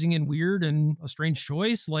surprising and weird and a strange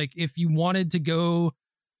choice. Like, if you wanted to go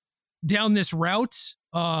down this route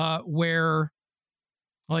where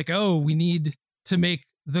like, oh, we need to make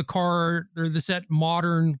the card or the set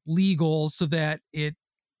modern legal so that it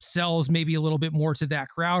sells maybe a little bit more to that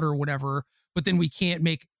crowd or whatever, but then we can't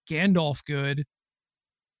make Gandalf good.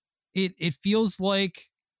 It feels like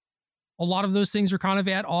a lot of those things are kind of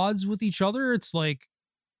at odds with each other. It's like,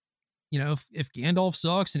 you know, if Gandalf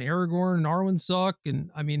sucks and Aragorn and Arwen suck,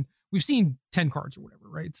 and I mean, we've seen 10 cards or whatever,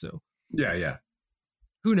 right? So yeah.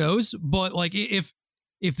 Who knows? But like, if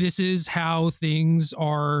this is how things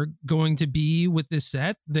are going to be with this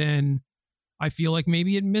set, then I feel like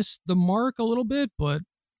maybe it missed the mark a little bit, but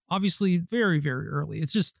obviously very, very early.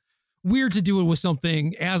 It's just weird to do it with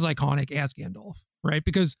something as iconic as Gandalf, right?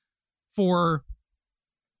 Because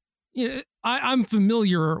I'm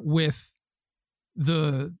familiar with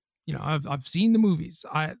I've seen the movies.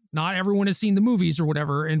 Not everyone has seen the movies or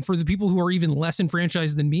whatever. And for the people who are even less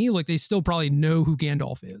enfranchised than me, like, they still probably know who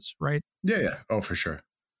Gandalf is, right? Yeah. Oh, for sure.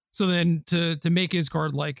 So then to make his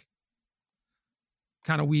card like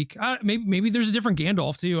kind of weak, maybe there's a different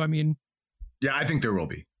Gandalf too. I mean, yeah, I think there will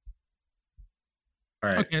be. All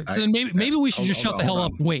right. Okay, so then maybe we should just shut the hell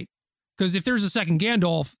up and wait, because if there's a second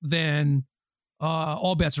Gandalf, then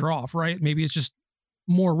all bets are off, right? Maybe it's just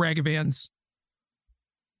more Ragavans.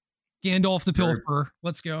 Gandalf the Pilferer.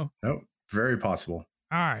 Let's go. Oh, very possible.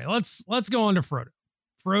 All right, let's go on to Frodo.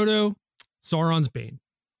 Frodo, Sauron's Bane.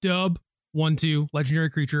 Dub. 1/2, legendary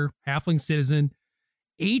creature, halfling citizen,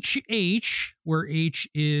 HH, where H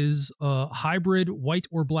is a hybrid white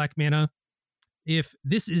or black mana. If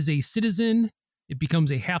this is a citizen, it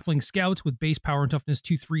becomes a halfling scout with base power and toughness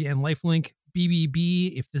 2/3 and lifelink.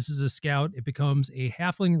 BBB, if this is a scout, it becomes a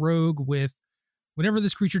halfling rogue with whenever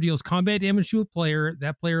this creature deals combat damage to a player,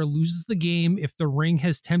 that player loses the game if the ring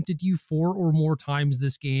has tempted you 4 or more times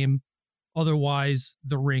this game. Otherwise,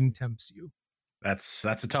 the ring tempts you. That's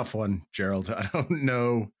a tough one, Gerald. I don't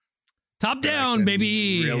know. Top down,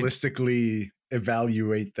 baby. Realistically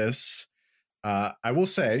evaluate this. I will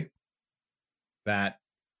say that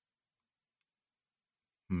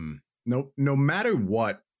no matter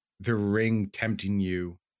what the ring tempting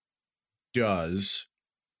you does,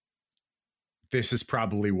 this is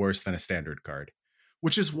probably worse than a standard card,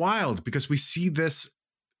 which is wild because we see this,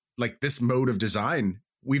 like, this mode of design.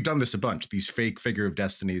 We've done this a bunch, these fake Figure of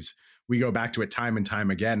Destinies. We go back to it time and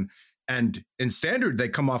time again. And in standard, they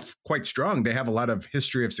come off quite strong. They have a lot of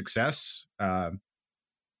history of success.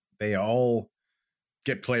 They all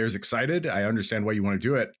get players excited. I understand why you want to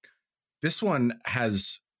do it. This one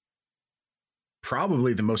has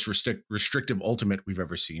probably the most restrictive ultimate we've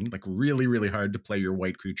ever seen. Like really, really hard to play your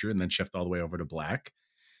white creature and then shift all the way over to black.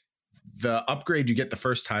 The upgrade you get the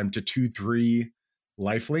first time to 2/3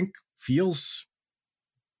 lifelink feels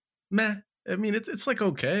meh. I mean, it's like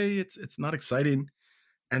okay. It's not exciting.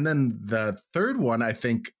 And then the third one, I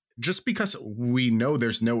think, just because we know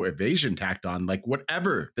there's no evasion tacked on, like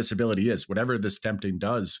whatever this ability is, whatever this tempting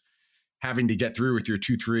does, having to get through with your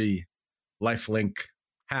 2/3 lifelink,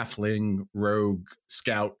 halfling, rogue,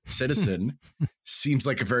 scout, citizen seems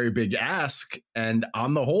like a very big ask. And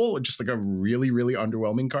on the whole, just like a really, really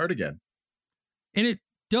underwhelming card again. And it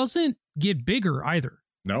doesn't get bigger either.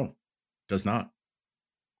 No, does not.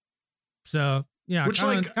 So yeah, which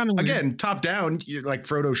kinda again, top down, like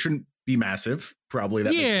Frodo shouldn't be massive. Probably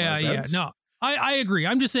that makes a lot of sense. No, I agree.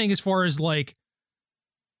 I'm just saying, as far as like,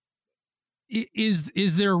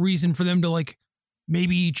 is there a reason for them to like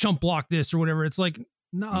maybe chump block this or whatever? It's like,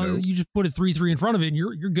 no, nope. You just put a 3/3 in front of it and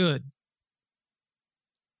you're good.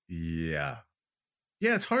 Yeah.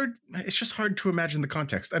 It's hard. It's just hard to imagine the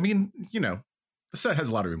context. I mean, the set has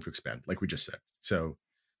a lot of room to expand, like we just said. So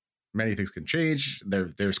many things can change.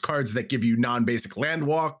 There's cards that give you non-basic land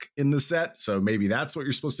walk in the set. So maybe that's what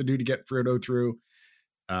you're supposed to do to get Frodo through.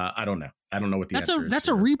 I don't know. I don't know what the answer is. That's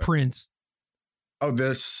a reprint.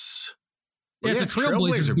 This. Yeah, it's a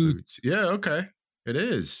Trailblazer boots. Yeah, okay. It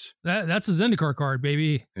is. That's a Zendikar card,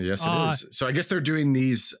 baby. Yes, it is. So I guess they're doing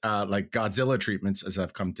these like Godzilla treatments, as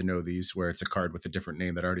I've come to know these, where it's a card with a different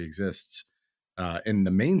name that already exists in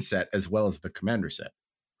the main set as well as the Commander set,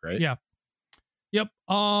 right? Yeah. Yep.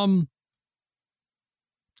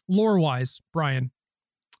 Lore-wise, Brian,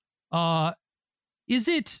 is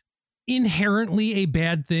it inherently a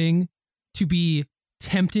bad thing to be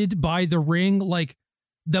tempted by the ring? Like,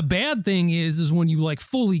 the bad thing is when you like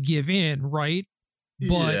fully give in, right?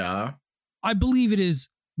 But yeah. I believe it is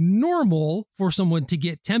normal for someone to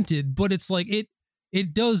get tempted, but it's like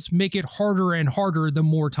it does make it harder and harder the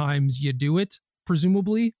more times you do it,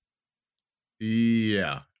 presumably.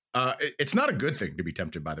 Yeah. It's not a good thing to be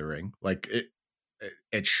tempted by the ring. Like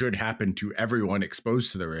it should happen to everyone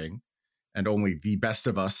exposed to the ring, and only the best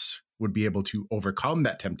of us would be able to overcome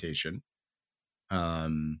that temptation. Yeah,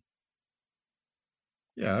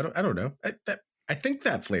 I don't know. I think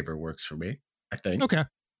that flavor works for me. I think. Okay.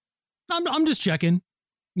 I'm just checking,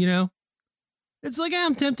 It's like,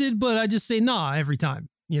 I'm tempted, but I just say nah every time,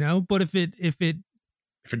 But if it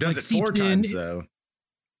does like, it 4 times though.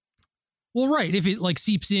 Well, right. If it like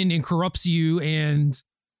seeps in and corrupts you and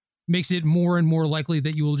makes it more and more likely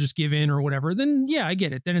that you will just give in or whatever, then yeah, I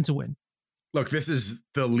get it. Then it's a win. Look, this is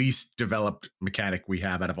the least developed mechanic we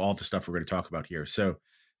have out of all the stuff we're going to talk about here. So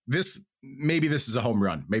maybe this is a home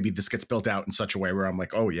run. Maybe this gets built out in such a way where I'm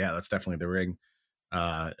like, oh yeah, that's definitely the ring.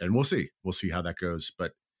 And we'll see how that goes.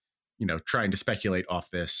 But, trying to speculate off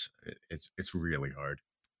this, it's really hard.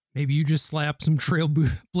 Maybe you just slap some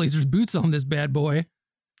Trailblazers boots on this bad boy.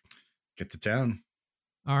 Get to town.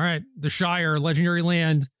 All right. The Shire, legendary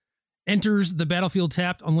land, enters the battlefield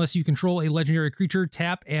tapped unless you control a legendary creature.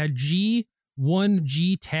 Tap, add G,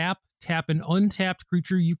 1G tap an untapped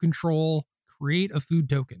creature you control, create a food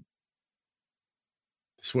token.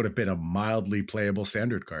 This would have been a mildly playable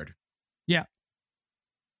standard card. Yeah.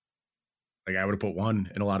 Like I would have put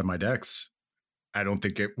 1 in a lot of my decks. I don't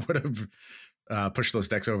think it would have pushed those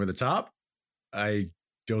decks over the top. I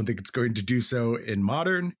don't think it's going to do so in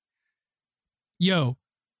modern. Yo,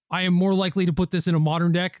 I am more likely to put this in a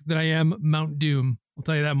modern deck than I am Mount Doom. I'll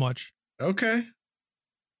tell you that much. Okay.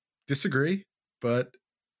 Disagree, but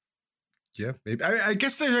yeah, maybe. I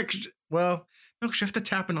guess they're actually, well, no, because you have to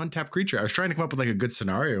tap an untapped creature. I was trying to come up with like a good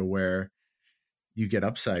scenario where you get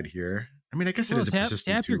upside here. I mean, I guess it is a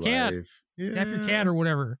persistent 2 life. Yeah. Tap your cat or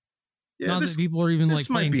whatever. Yeah, not that people are even like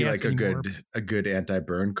playing might be cats like anymore. a good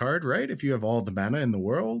anti-burn card, right? If you have all the mana in the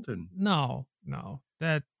world. And no,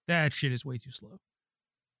 that shit is way too slow.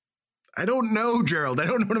 I don't know, Gerald. I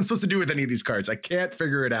don't know what I'm supposed to do with any of these cards. I can't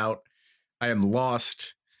figure it out. I am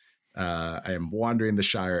lost. I am wandering the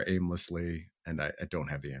Shire aimlessly, and I don't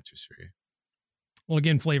have the answers for you. Well,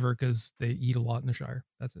 again, flavor, because they eat a lot in the Shire.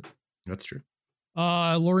 That's it. That's true.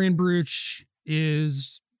 Lorien Brooch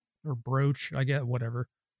or Brooch, I get whatever.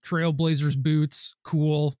 Trailblazers boots,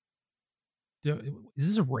 cool. Is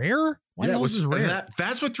this a rare? Why yeah, is this rare?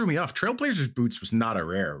 That's what threw me off. Trailblazers boots was not a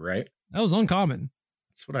rare, right? That was uncommon.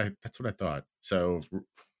 That's what I thought. So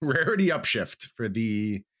rarity upshift for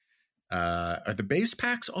the are the base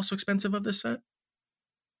packs also expensive of this set?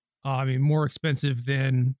 I mean, more expensive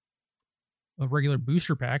than a regular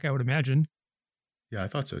booster pack, I would imagine. Yeah, I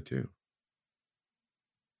thought so too.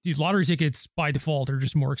 Dude, lottery tickets by default are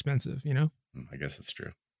just more expensive, you know? I guess that's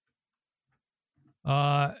true.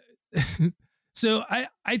 So I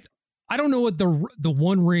don't know what the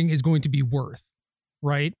One Ring is going to be worth,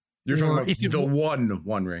 right? You're talking about the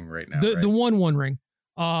one ring right now. The One Ring.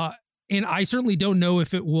 And I certainly don't know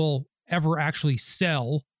if it will ever actually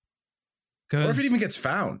sell. Or if it even gets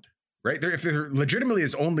found, right? If there legitimately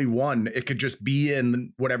is only one, it could just be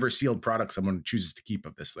in whatever sealed product someone chooses to keep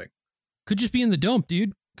of this thing. Could just be in the dump,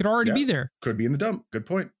 dude. Could already be there. Could be in the dump. Good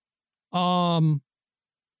point. But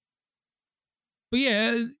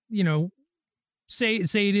yeah, you know, say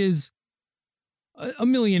it is $1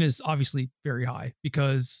 million is obviously very high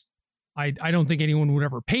because I don't think anyone would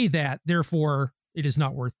ever pay that. Therefore, it is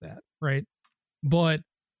not worth that, right? But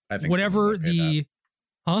I think whatever the,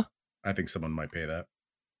 I think someone might pay that.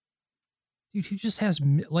 Dude, who just has,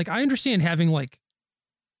 like, I understand having like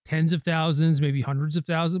tens of thousands, maybe hundreds of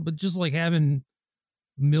thousands, but just like having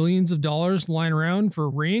millions of dollars lying around for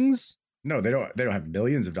rings. No, they don't have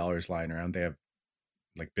millions of dollars lying around. They have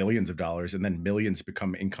like billions of dollars, and then millions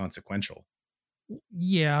become inconsequential.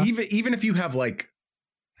 Yeah. Even if you have like,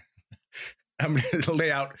 I'm going to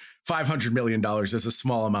lay out $500 million as a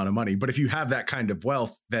small amount of money. But if you have that kind of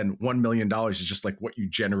wealth, then $1 million is just like what you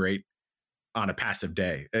generate on a passive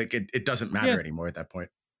day. It doesn't matter anymore at that point.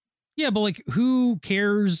 Yeah, but like, who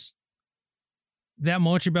cares that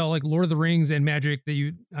much about like Lord of the Rings and Magic that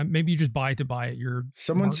you maybe you just buy to buy it?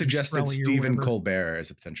 Someone suggested Stephen Colbert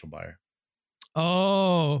as a potential buyer.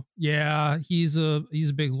 Oh yeah, he's a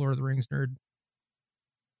big Lord of the Rings nerd.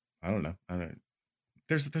 I don't know.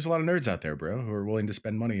 There's a lot of nerds out there, bro, who are willing to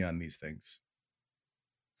spend money on these things.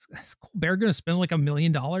 Is Colbert going to spend like $1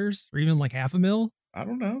 million or even like $500,000? I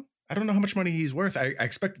don't know. I don't know how much money he's worth. I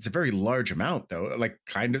expect it's a very large amount, though. Like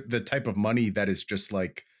kind of the type of money that is just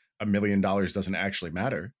like $1 million doesn't actually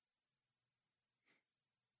matter.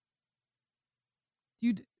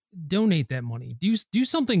 Dude, donate that money. Do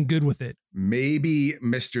something good with it. Maybe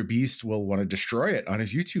Mr. Beast will want to destroy it on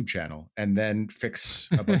his YouTube channel and then fix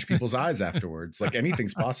a bunch of people's eyes afterwards. Like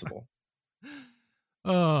anything's possible.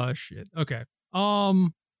 Oh shit. Okay.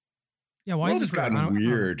 Yeah, why has this gotten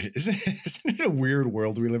weird? Isn't it a weird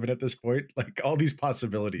world we live in at this point? Like all these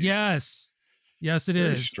possibilities. Yes, it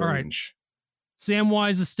very is. Strange. All right.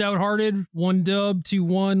 Samwise is stout-hearted. 1 dub,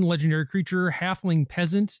 2/1. Legendary creature, halfling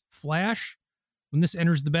peasant, flash. When this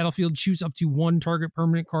enters the battlefield, choose up to 1 target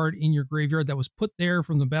permanent card in your graveyard that was put there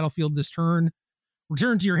from the battlefield this turn.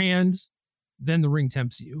 Return to your hand. Then the ring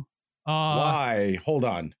tempts you. Why? Hold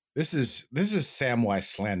on. This is Samwise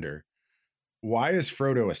slander. Why is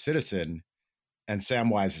Frodo a citizen and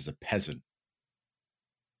Samwise is a peasant?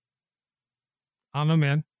 I don't know,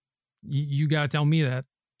 man. You gotta tell me that.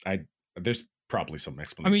 There's probably some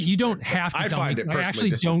explanation. I mean, you don't have to tell me. I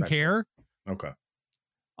actually don't care. Okay.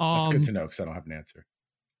 That's good to know because I don't have an answer.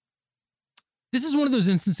 This is one of those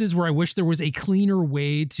instances where I wish there was a cleaner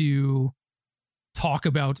way to talk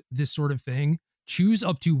about this sort of thing. Choose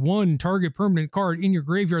up to 1 target permanent card in your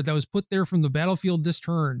graveyard that was put there from the battlefield this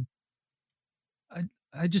turn.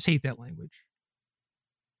 I just hate that language.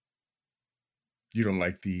 You don't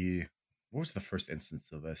like what was the first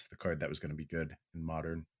instance of this? The card that was going to be good in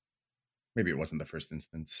Modern. Maybe it wasn't the first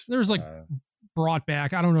instance. There's like brought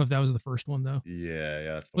back. I don't know if that was the first one though. Yeah,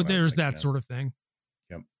 that's but there's that sort of thing.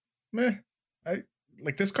 Yep. Meh. I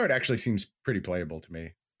like this card actually seems pretty playable to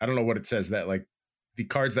me. I don't know what it says that like the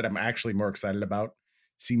cards that I'm actually more excited about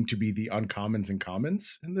seem to be the uncommons and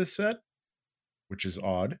commons in this set, which is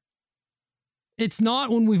odd. It's not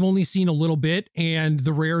when we've only seen a little bit and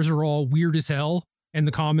the rares are all weird as hell and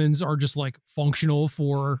the commons are just like functional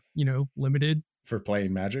for, limited. For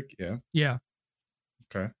playing Magic, yeah. Yeah.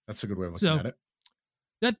 Okay. That's a good way of looking at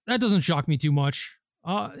it. That doesn't shock me too much.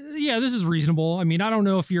 Yeah, this is reasonable. I mean, I don't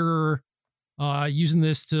know if you're using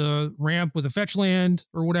this to ramp with a fetch land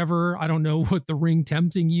or whatever. I don't know what the ring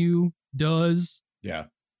tempting you does. Yeah.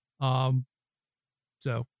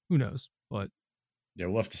 So who knows? But yeah,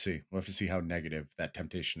 we'll have to see. We'll have to see how negative that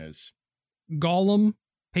temptation is. Gollum,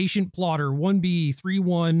 Patient Plotter, 1B,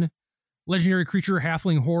 3/1, legendary creature,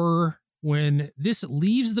 halfling horror. When this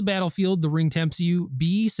leaves the battlefield, the ring tempts you.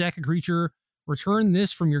 B, sack a creature. Return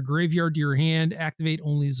this from your graveyard to your hand. Activate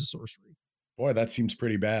only as a sorcery. Boy, that seems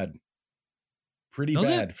pretty bad. Pretty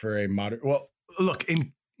bad for a modern. Well, look,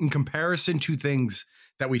 in comparison to things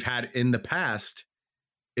that we've had in the past,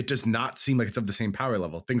 it does not seem like it's of the same power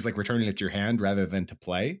level. Things like returning it to your hand rather than to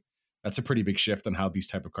play. That's a pretty big shift on how these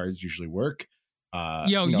type of cards usually work.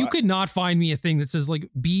 You could not find me a thing that says like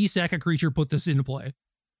B, sack a creature, put this into play.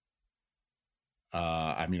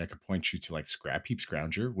 I mean, I could point you to like Scrap Heap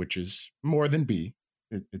Scrounger, which is more than B.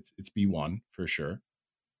 It's B1 for sure.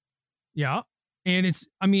 Yeah. And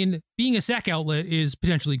being a sack outlet is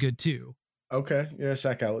potentially good too. Okay. Yeah,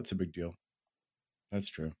 sack outlet's a big deal. That's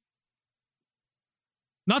true.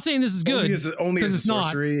 Not saying this is good. Only as a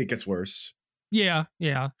sorcery, it gets worse. Yeah,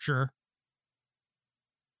 sure.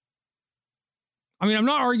 I'm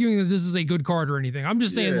not arguing that this is a good card or anything. I'm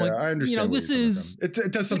just saying, I understand. This is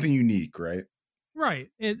it does something unique, right? Right.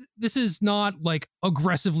 This is not like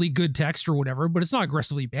aggressively good text or whatever, but it's not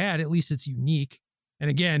aggressively bad. At least it's unique. And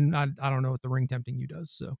again, I don't know what the Ring Tempting You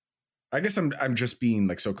does. So I guess I'm just being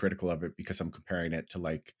like so critical of it because I'm comparing it to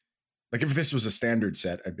like if this was a standard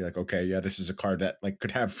set, I'd be like, okay, yeah, this is a card that like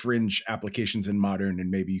could have fringe applications in Modern,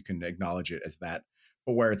 and maybe you can acknowledge it as that.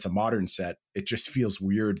 But where it's a Modern set, it just feels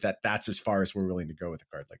weird that that's as far as we're willing to go with a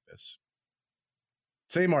card like this.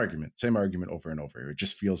 Same argument over and over. It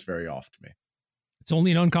just feels very off to me. It's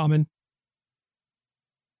only an uncommon.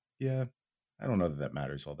 Yeah, I don't know that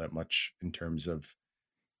matters all that much in terms of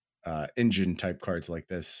engine type cards like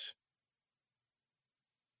this.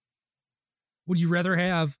 Would you rather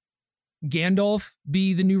have Gandalf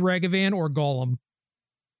be the new Ragavan or Gollum?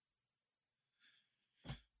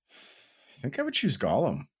 I think I would choose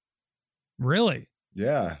Gollum. Really?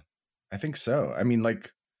 Yeah, I think so.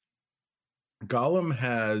 Like Gollum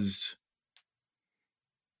has,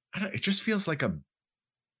 it just feels like a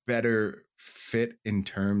better fit in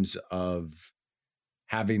terms of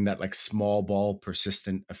having that like small ball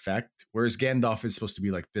persistent effect. Whereas Gandalf is supposed to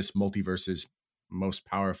be like this multiverse's most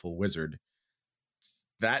powerful wizard.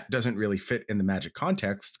 That doesn't really fit in the Magic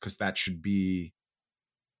context because that should be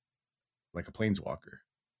like a planeswalker.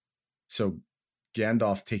 So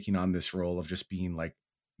Gandalf taking on this role of just being like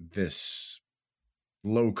this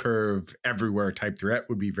low curve everywhere type threat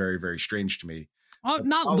would be very, very strange to me.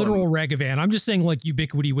 Not literal Ragavan. I'm just saying like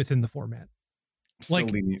ubiquity within the format.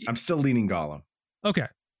 I'm still leaning Gollum. Okay.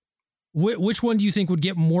 Which one do you think would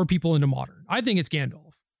get more people into Modern? I think it's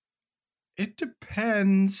Gandalf. It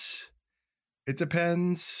depends. It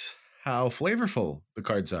depends how flavorful the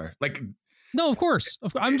cards are. Like, no, of course.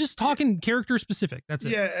 I'm just talking character specific. That's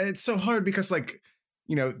it. Yeah, it's so hard because, like,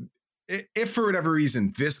 if for whatever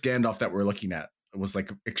reason this Gandalf that we're looking at was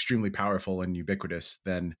like extremely powerful and ubiquitous,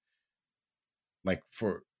 then like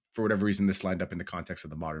for whatever reason this lined up in the context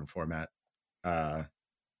of the Modern format, I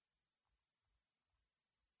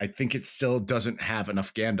think it still doesn't have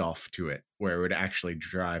enough Gandalf to it where it would actually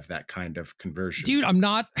drive that kind of conversion. Dude, I'm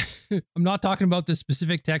not talking about the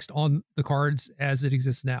specific text on the cards as it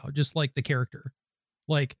exists now, just like the character.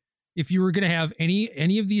 Like if you were going to have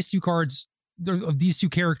any of these two cards, of these two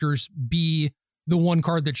characters be the one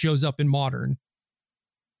card that shows up in Modern,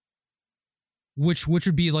 which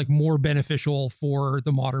would be like more beneficial for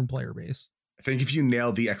the Modern player base? I think if you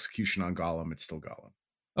nail the execution on Gollum, it's still Gollum.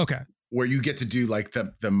 Okay. Where you get to do like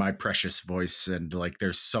the My Precious voice and like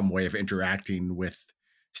there's some way of interacting with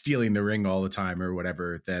stealing the ring all the time or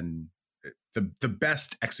whatever, then the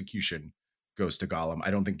best execution goes to Gollum.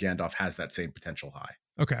 I don't think Gandalf has that same potential high.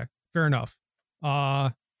 Okay, fair enough.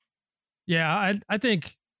 Yeah, I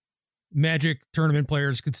think Magic tournament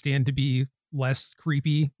players could stand to be less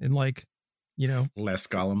creepy and like, less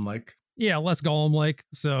Gollum-like. Yeah, less Gollum-like.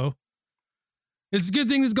 So it's a good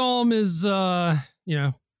thing this Gollum is,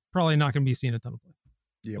 probably not going to be seen a ton of play.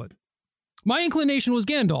 Yeah. But my inclination was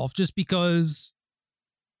Gandalf just because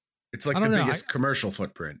it's like the biggest commercial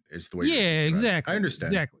footprint is the way. Yeah, exactly. I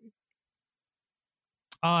understand. Exactly.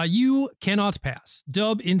 You cannot pass.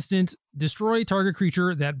 Dub instant, destroy target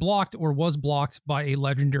creature that blocked or was blocked by a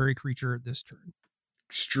legendary creature this turn.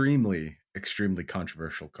 Extremely, extremely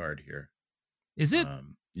controversial card here. Is it?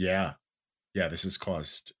 Yeah. Yeah, this has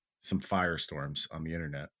caused some firestorms on the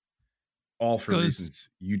internet. All for reasons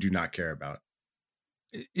you do not care about.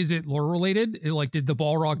 Is it lore related? Like, did the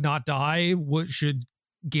Balrog not die? What should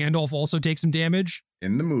Gandalf also take some damage?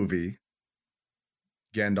 In the movie,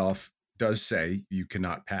 Gandalf does say you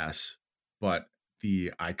cannot pass, but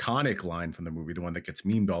the iconic line from the movie, the one that gets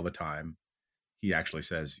memed all the time, he actually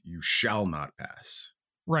says you shall not pass.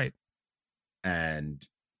 Right. And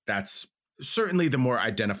that's certainly the more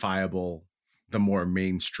identifiable, the more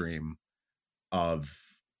mainstream of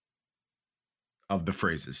the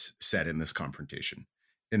phrases said in this confrontation.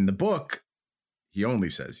 In the book, he only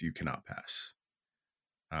says you cannot pass.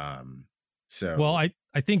 Well, I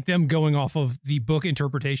think them going off of the book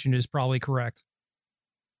interpretation is probably correct.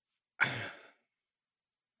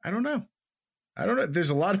 I don't know. There's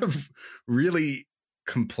a lot of really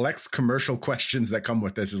complex commercial questions that come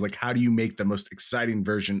with this. Is like, how do you make the most exciting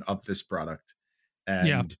version of this product?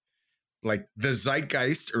 And like the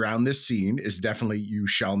zeitgeist around this scene is definitely you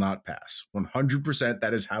shall not pass. 100%.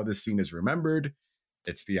 That is how this scene is remembered.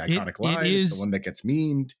 It's the iconic line. It's the one that gets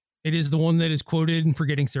memed. It is the one that is quoted in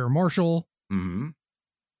Forgetting Sarah Marshall. Mm-hmm.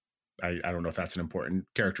 I don't know if that's an important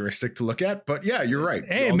characteristic to look at, but yeah, you're right.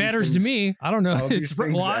 Hey, it matters to me. I don't know. I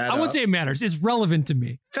wouldn't say it matters. It's relevant to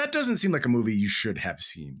me. That doesn't seem like a movie you should have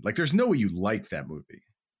seen. Like, there's no way you like that movie.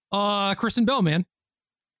 Kristen Bell, man.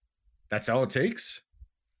 That's all it takes?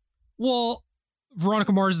 Well,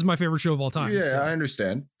 Veronica Mars is my favorite show of all time. Yeah, so. I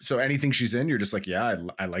understand. So anything she's in, you're just like, yeah,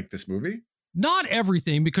 I like this movie? Not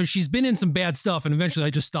everything, because she's been in some bad stuff, and eventually I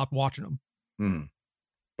just stopped watching them. Mm.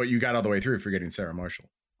 But you got all the way through Forgetting Sarah Marshall.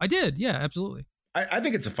 I did, yeah, absolutely. I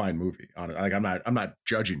think it's a fine movie. Like, I'm not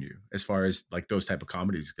judging you as far as like those type of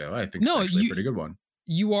comedies go. I think it's actually a pretty good one.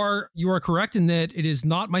 You are correct in that it is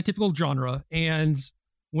not my typical genre, and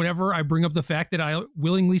whenever I bring up the fact that I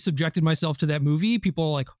willingly subjected myself to that movie, people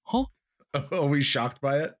are like, "Huh?" Always shocked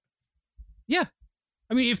by it? Yeah,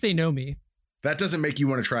 I mean, if they know me. That doesn't make you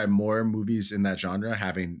want to try more movies in that genre,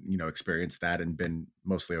 having experienced that and been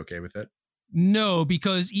mostly okay with it. No,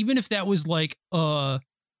 because even if that was like a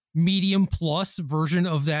medium plus version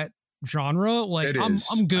of that genre, like I'm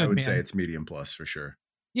good. I would say it's medium plus for sure.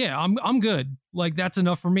 Yeah, I'm good. Like, that's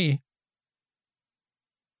enough for me.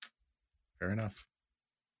 Fair enough.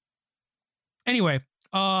 Anyway,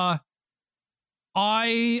 I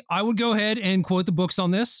would go ahead and quote the books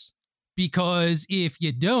on this, because if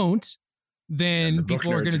you don't, then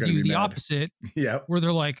people are going to do the opposite. Yeah, where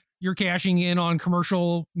they're like, you're cashing in on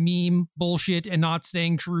commercial meme bullshit and not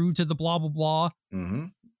staying true to the blah, blah, blah.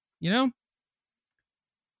 Mm-hmm.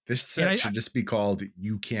 This set should just be called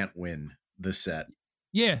You Can't Win the Set.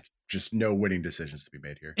 Yeah. Just no winning decisions to be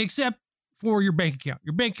made here. Except for your bank account.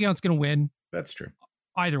 Your bank account's going to win. That's true.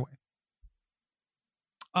 Either way.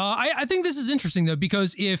 I think this is interesting, though,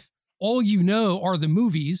 because if all you know are the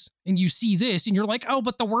movies and you see this and you're like, oh,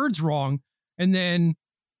 but the word's wrong. And then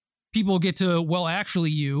people get to, well,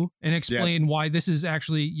 actually you, and explain why this is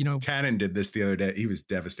actually, Tannen did this the other day. He was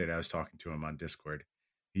devastated. I was talking to him on Discord.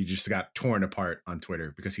 He just got torn apart on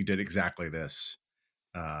Twitter because he did exactly this.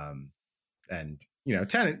 And,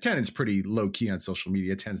 Tannen's pretty low key on social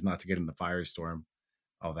media, tends not to get in the firestorm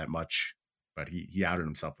all that much, but he outed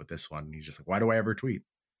himself with this one. And he's just like, why do I ever tweet?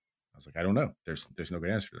 I was like, I don't know. There's no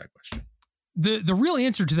good answer to that question. The real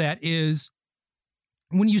answer to that is,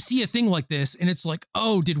 when you see a thing like this and it's like,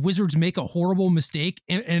 oh, did Wizards make a horrible mistake?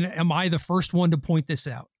 And am I the first one to point this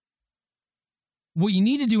out? What you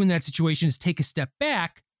need to do in that situation is take a step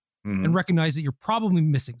back and recognize that you're probably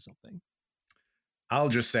missing something. I'll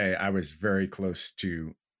just say I was very close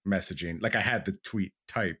to messaging. Like, I had the tweet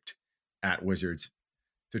typed at Wizards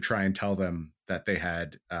to try and tell them that they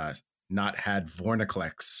had not had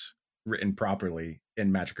Vorinclex written properly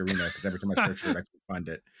in Magic Arena, because every time I searched for it, I couldn't find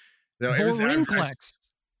it. So Vorinclex.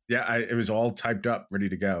 It was all typed up, ready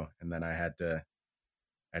to go, and then I had to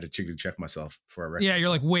chickly check myself before I read. Yeah, you're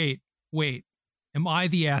like, wait, am I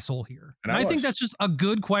the asshole here? And I think that's just a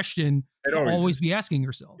good question to always be asking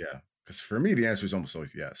yourself. Yeah, because for me, the answer is almost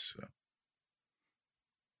always yes. So.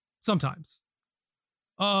 Sometimes.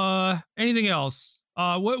 Anything else?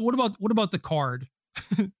 What about the card?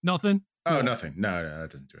 Nothing. Oh, cool. Nothing. No, that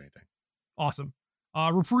doesn't do anything. Awesome.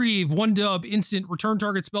 Reprieve, 1 instant, return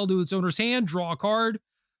target spell to its owner's hand, draw a card.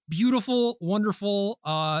 Beautiful, wonderful.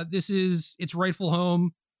 This is its rightful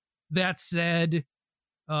home. That said,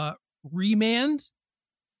 Remand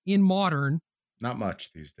in Modern, not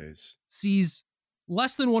much these days, sees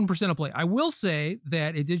less than 1% of play. I will say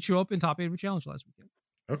that it did show up in top 8 of a challenge last weekend.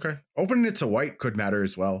 Okay. Opening it to white could matter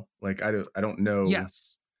as well. Like, I don't know.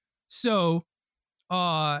 Yes. So,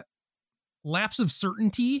 Lapse of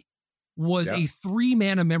Certainty was a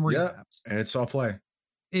 3-mana memory lapse. And it saw play.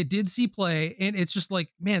 It did see play, and it's just like,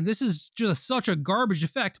 man, this is just such a garbage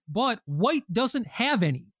effect, but white doesn't have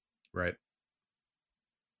any. Right.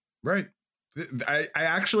 I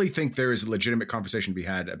actually think there is a legitimate conversation to be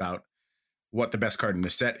had about what the best card in the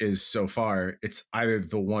set is so far. It's either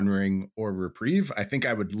the One Ring or Reprieve. I think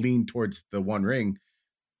I would lean towards the One Ring,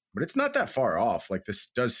 but it's not that far off. Like, this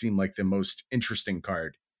does seem like the most interesting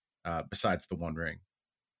card besides the One Ring.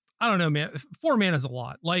 I don't know, man. 4 mana is a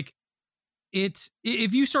lot. Like,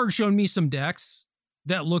 if you started showing me some decks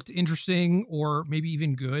that looked interesting or maybe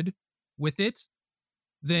even good with it,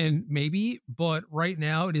 then maybe. But right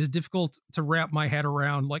now it is difficult to wrap my head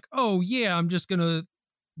around, like, oh yeah, I'm just going to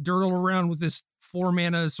dirtle around with this 4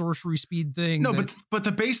 mana sorcery speed thing. No, but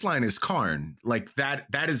the baseline is Karn. Like,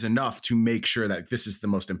 that is enough to make sure that this is the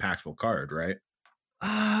most impactful card, right?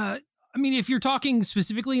 I mean, if you're talking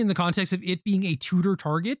specifically in the context of it being a tutor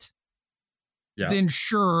target, then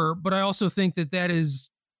sure. But I also think that is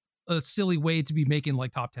a silly way to be making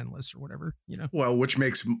like top 10 lists or whatever, you know? Well, which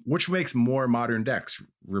makes more modern decks,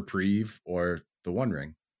 Reprieve or the One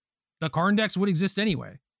Ring? The Karn decks would exist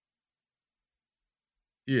anyway.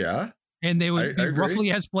 Yeah. And they would be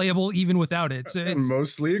roughly as playable even without it. So I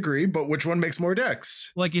mostly agree, but which one makes more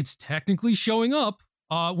decks? Like, it's technically showing up.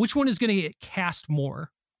 Which one is going to get cast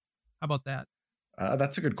more? How about that?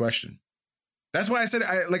 That's a good question. That's why I said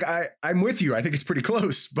I'm with you. I think it's pretty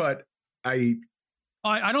close, but I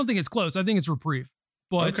don't think it's close. I think it's Reprieve.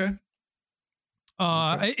 But okay.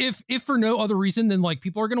 If for no other reason than like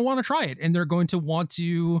people are going to want to try it and they're going to want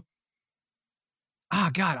to.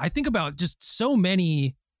 God, I think about just so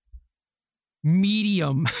many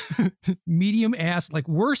medium ass, like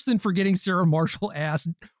worse than Forgetting Sarah Marshall ass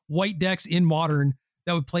white decks in Modern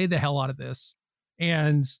that would play the hell out of this.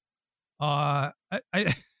 And a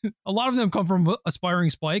lot of them come from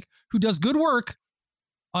Aspiring Spike, who does good work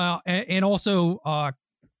and also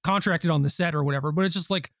contracted on the set or whatever, but it's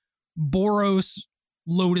just like Boros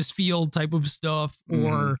Lotus Field type of stuff,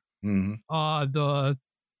 or the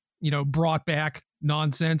brought back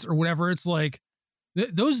nonsense or whatever. It's like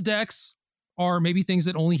those decks are maybe things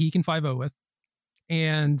that only he can 5-0 with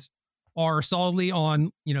and are solidly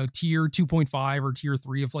on, tier 2.5 or tier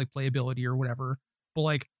 3 of like playability or whatever. But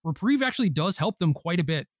like Reprieve actually does help them quite a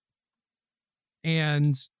bit.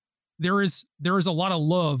 And there is a lot of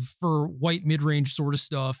love for white mid-range sort of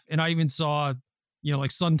stuff. And I even saw,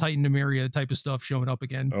 like Sun Titan Emeria type of stuff showing up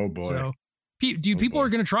again. Oh boy. So people are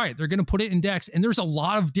going to try it. They're going to put it in decks. And there's a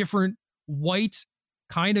lot of different white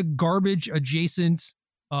kind of garbage adjacent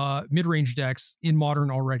mid-range decks in Modern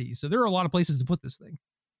already. So there are a lot of places to put this thing.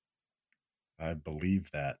 I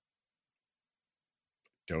believe that.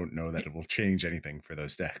 Don't know that it will change anything for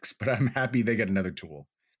those decks, but I'm happy they get another tool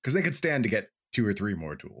because they could stand to get 2 or 3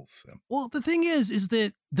 more tools. So. Well, the thing is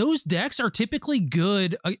that those decks are typically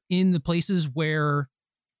good in the places where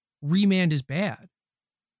Remand is bad.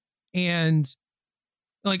 And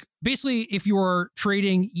like basically if you're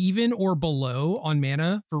trading even or below on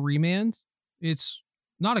mana for Remand, it's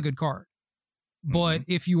not a good card. But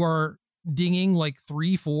if you are dinging like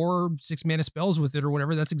 3, 4, 6 mana spells with it or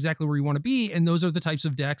whatever, that's exactly where you want to be. And those are the types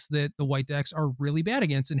of decks that the white decks are really bad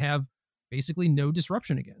against and have basically no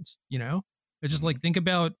disruption against, It's just like, think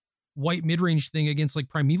about white mid-range thing against like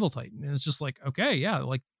Primeval Titan. And it's just like, okay, yeah,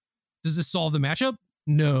 like, does this solve the matchup?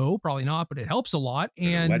 No, probably not, but it helps a lot.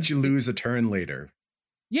 And let you lose a turn later.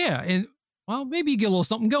 Yeah. And well, maybe you get a little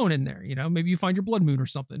something going in there, maybe you find your Blood Moon or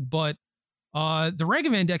something. But the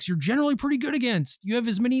Ragavan decks you're generally pretty good against. You have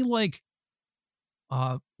as many like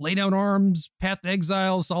Lay Down Arms, Path to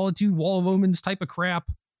Exile, Solitude, Wall of Omens type of crap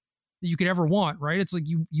that you could ever want, right? It's like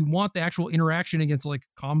you want the actual interaction against like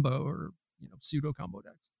combo or pseudo combo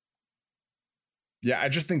decks. Yeah, I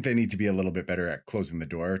just think they need to be a little bit better at closing the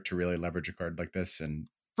door to really leverage a card like this, and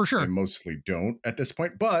for sure, they mostly don't at this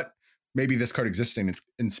point. But maybe this card existing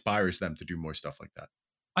inspires them to do more stuff like that.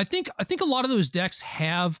 I think a lot of those decks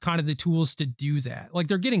have kind of the tools to do that. Like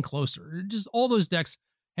they're getting closer. Just all those decks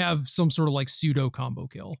have some sort of like pseudo combo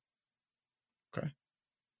kill. Okay.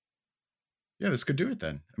 Yeah, this could do it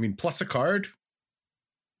then. I mean, plus a card,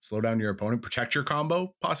 slow down your opponent, protect your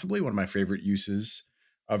combo, possibly. One of my favorite uses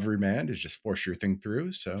of Remand is just force your thing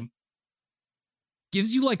through. So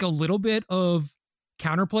gives you like a little bit of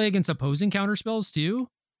counterplay against opposing counterspells too.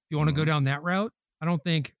 If you want to go down that route, I don't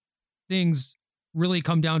think things really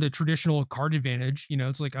come down to traditional card advantage.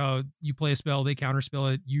 It's like, oh, you play a spell, they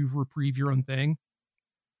counterspell it, you reprieve your own thing.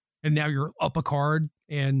 And now you're up a card.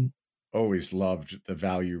 And always loved the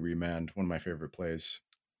value Remand, one of my favorite plays.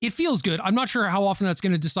 It feels good. I'm not sure how often that's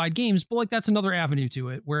going to decide games, but like that's another avenue to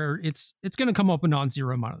it where it's going to come up a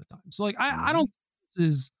non-zero amount of the time. So like I don't think this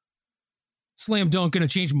is slam dunk going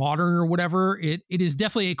to change Modern or whatever. It is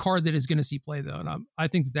definitely a card that is going to see play though, and I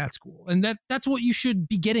think that's cool. And that's what you should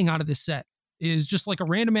be getting out of this set is just like a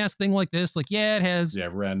random ass thing like this. Like it has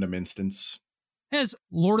random instance, has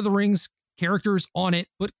Lord of the Rings characters on it,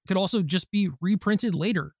 but could also just be reprinted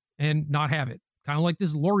later and not have it. Kind of like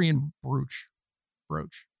this Lorien brooch.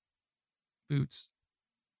 Boots.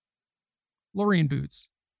 Lorien boots.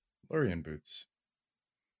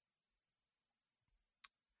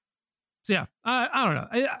 So yeah, I don't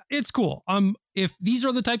know. It's cool. If these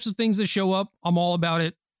are the types of things that show up, I'm all about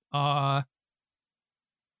it. I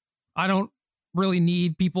don't really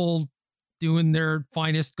need people doing their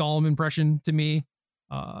finest Gollum impression to me.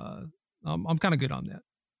 I'm kind of good on that.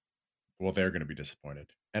 Well, they're going to be disappointed.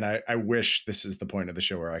 And I wish this is the point of the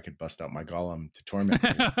show where I could bust out my Gollum to torment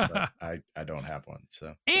you, but I don't have one.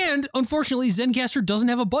 So, and unfortunately, Zencastr doesn't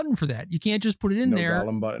have a button for that. You can't just put it in there. No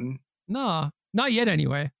Gollum button? Nah, not yet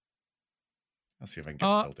anyway. I'll see if I can get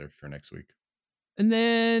a filter for next week. And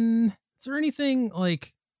then, is there anything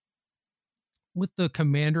like with the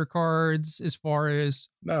commander cards as far as...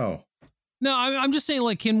 No, I'm just saying,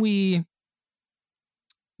 like, can we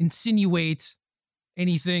insinuate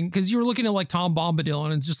anything? Because you were looking at like Tom Bombadil,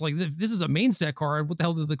 and it's just like, if this is a main set card, what the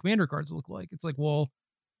hell do the commander cards look like? It's like, well,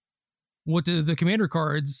 what do the commander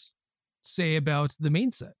cards say about the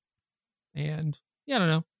main set? And yeah, I don't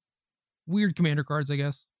know. Weird commander cards, I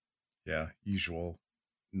guess. Yeah, usual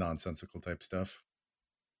nonsensical type stuff.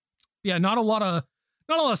 Yeah, not a lot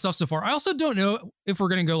of stuff so far. I also don't know if we're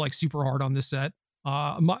gonna go like super hard on this set.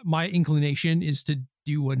 My inclination is to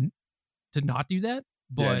not do that.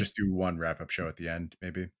 But yeah, just do one wrap up show at the end,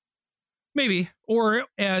 maybe. Or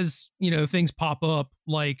as things pop up,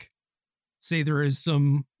 like say there is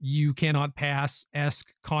some You Cannot Pass-esque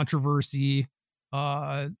controversy,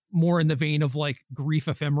 more in the vein of like Grief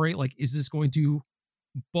Ephemerate. Like, is this going to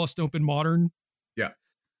bust open Modern? Yeah.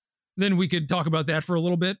 Then we could talk about that for a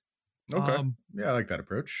little bit. Okay. Yeah, I like that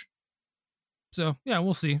approach. So yeah,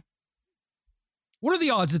 we'll see. What are the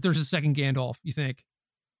odds that there's a second Gandalf, you think?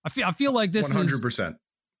 I feel like this 100%.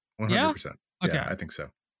 100%. Yeah? Okay. Yeah, I think so.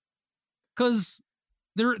 Because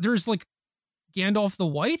there's like Gandalf the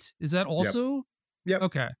White. Is that also? Yep.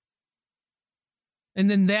 Okay. And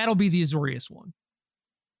then that'll be the Azorius one.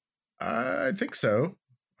 I think so.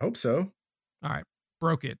 Hope so. All right.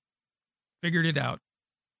 Broke it. Figured it out.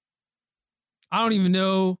 I don't even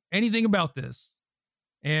know anything about this.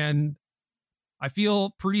 And I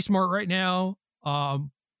feel pretty smart right now.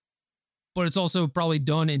 But it's also probably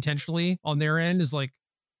done intentionally on their end, is like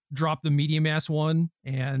drop the medium ass one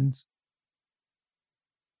and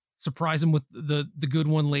surprise them with the good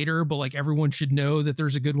one later, but like everyone should know that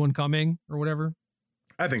there's a good one coming or whatever.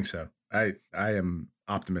 I think so. I am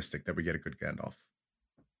optimistic that we get a good Gandalf.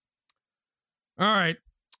 All right.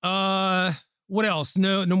 What else?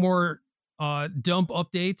 No more dump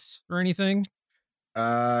updates or anything?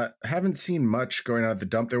 Haven't seen much going on at the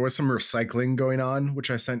dump. There was some recycling going on, which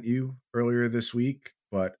I sent you earlier this week,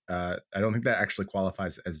 but I don't think that actually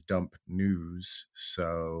qualifies as dump news.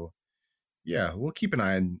 So yeah, we'll keep an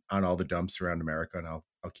eye on all the dumps around America, and I'll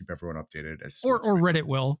keep everyone updated as or Reddit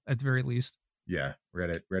will, at the very least. Yeah,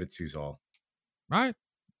 Reddit sees all. All right.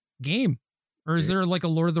 Game. Or is there like a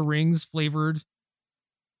Lord of the Rings flavored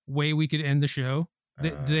way we could end the show?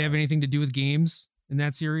 Do they have anything to do with games in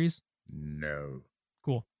that series? No.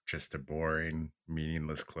 Cool. Just a boring,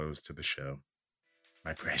 meaningless close to the show.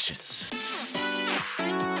 My precious.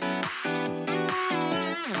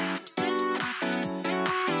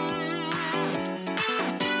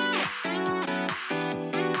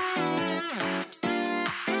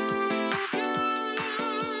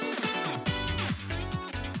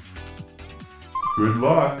 Good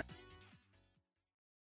luck.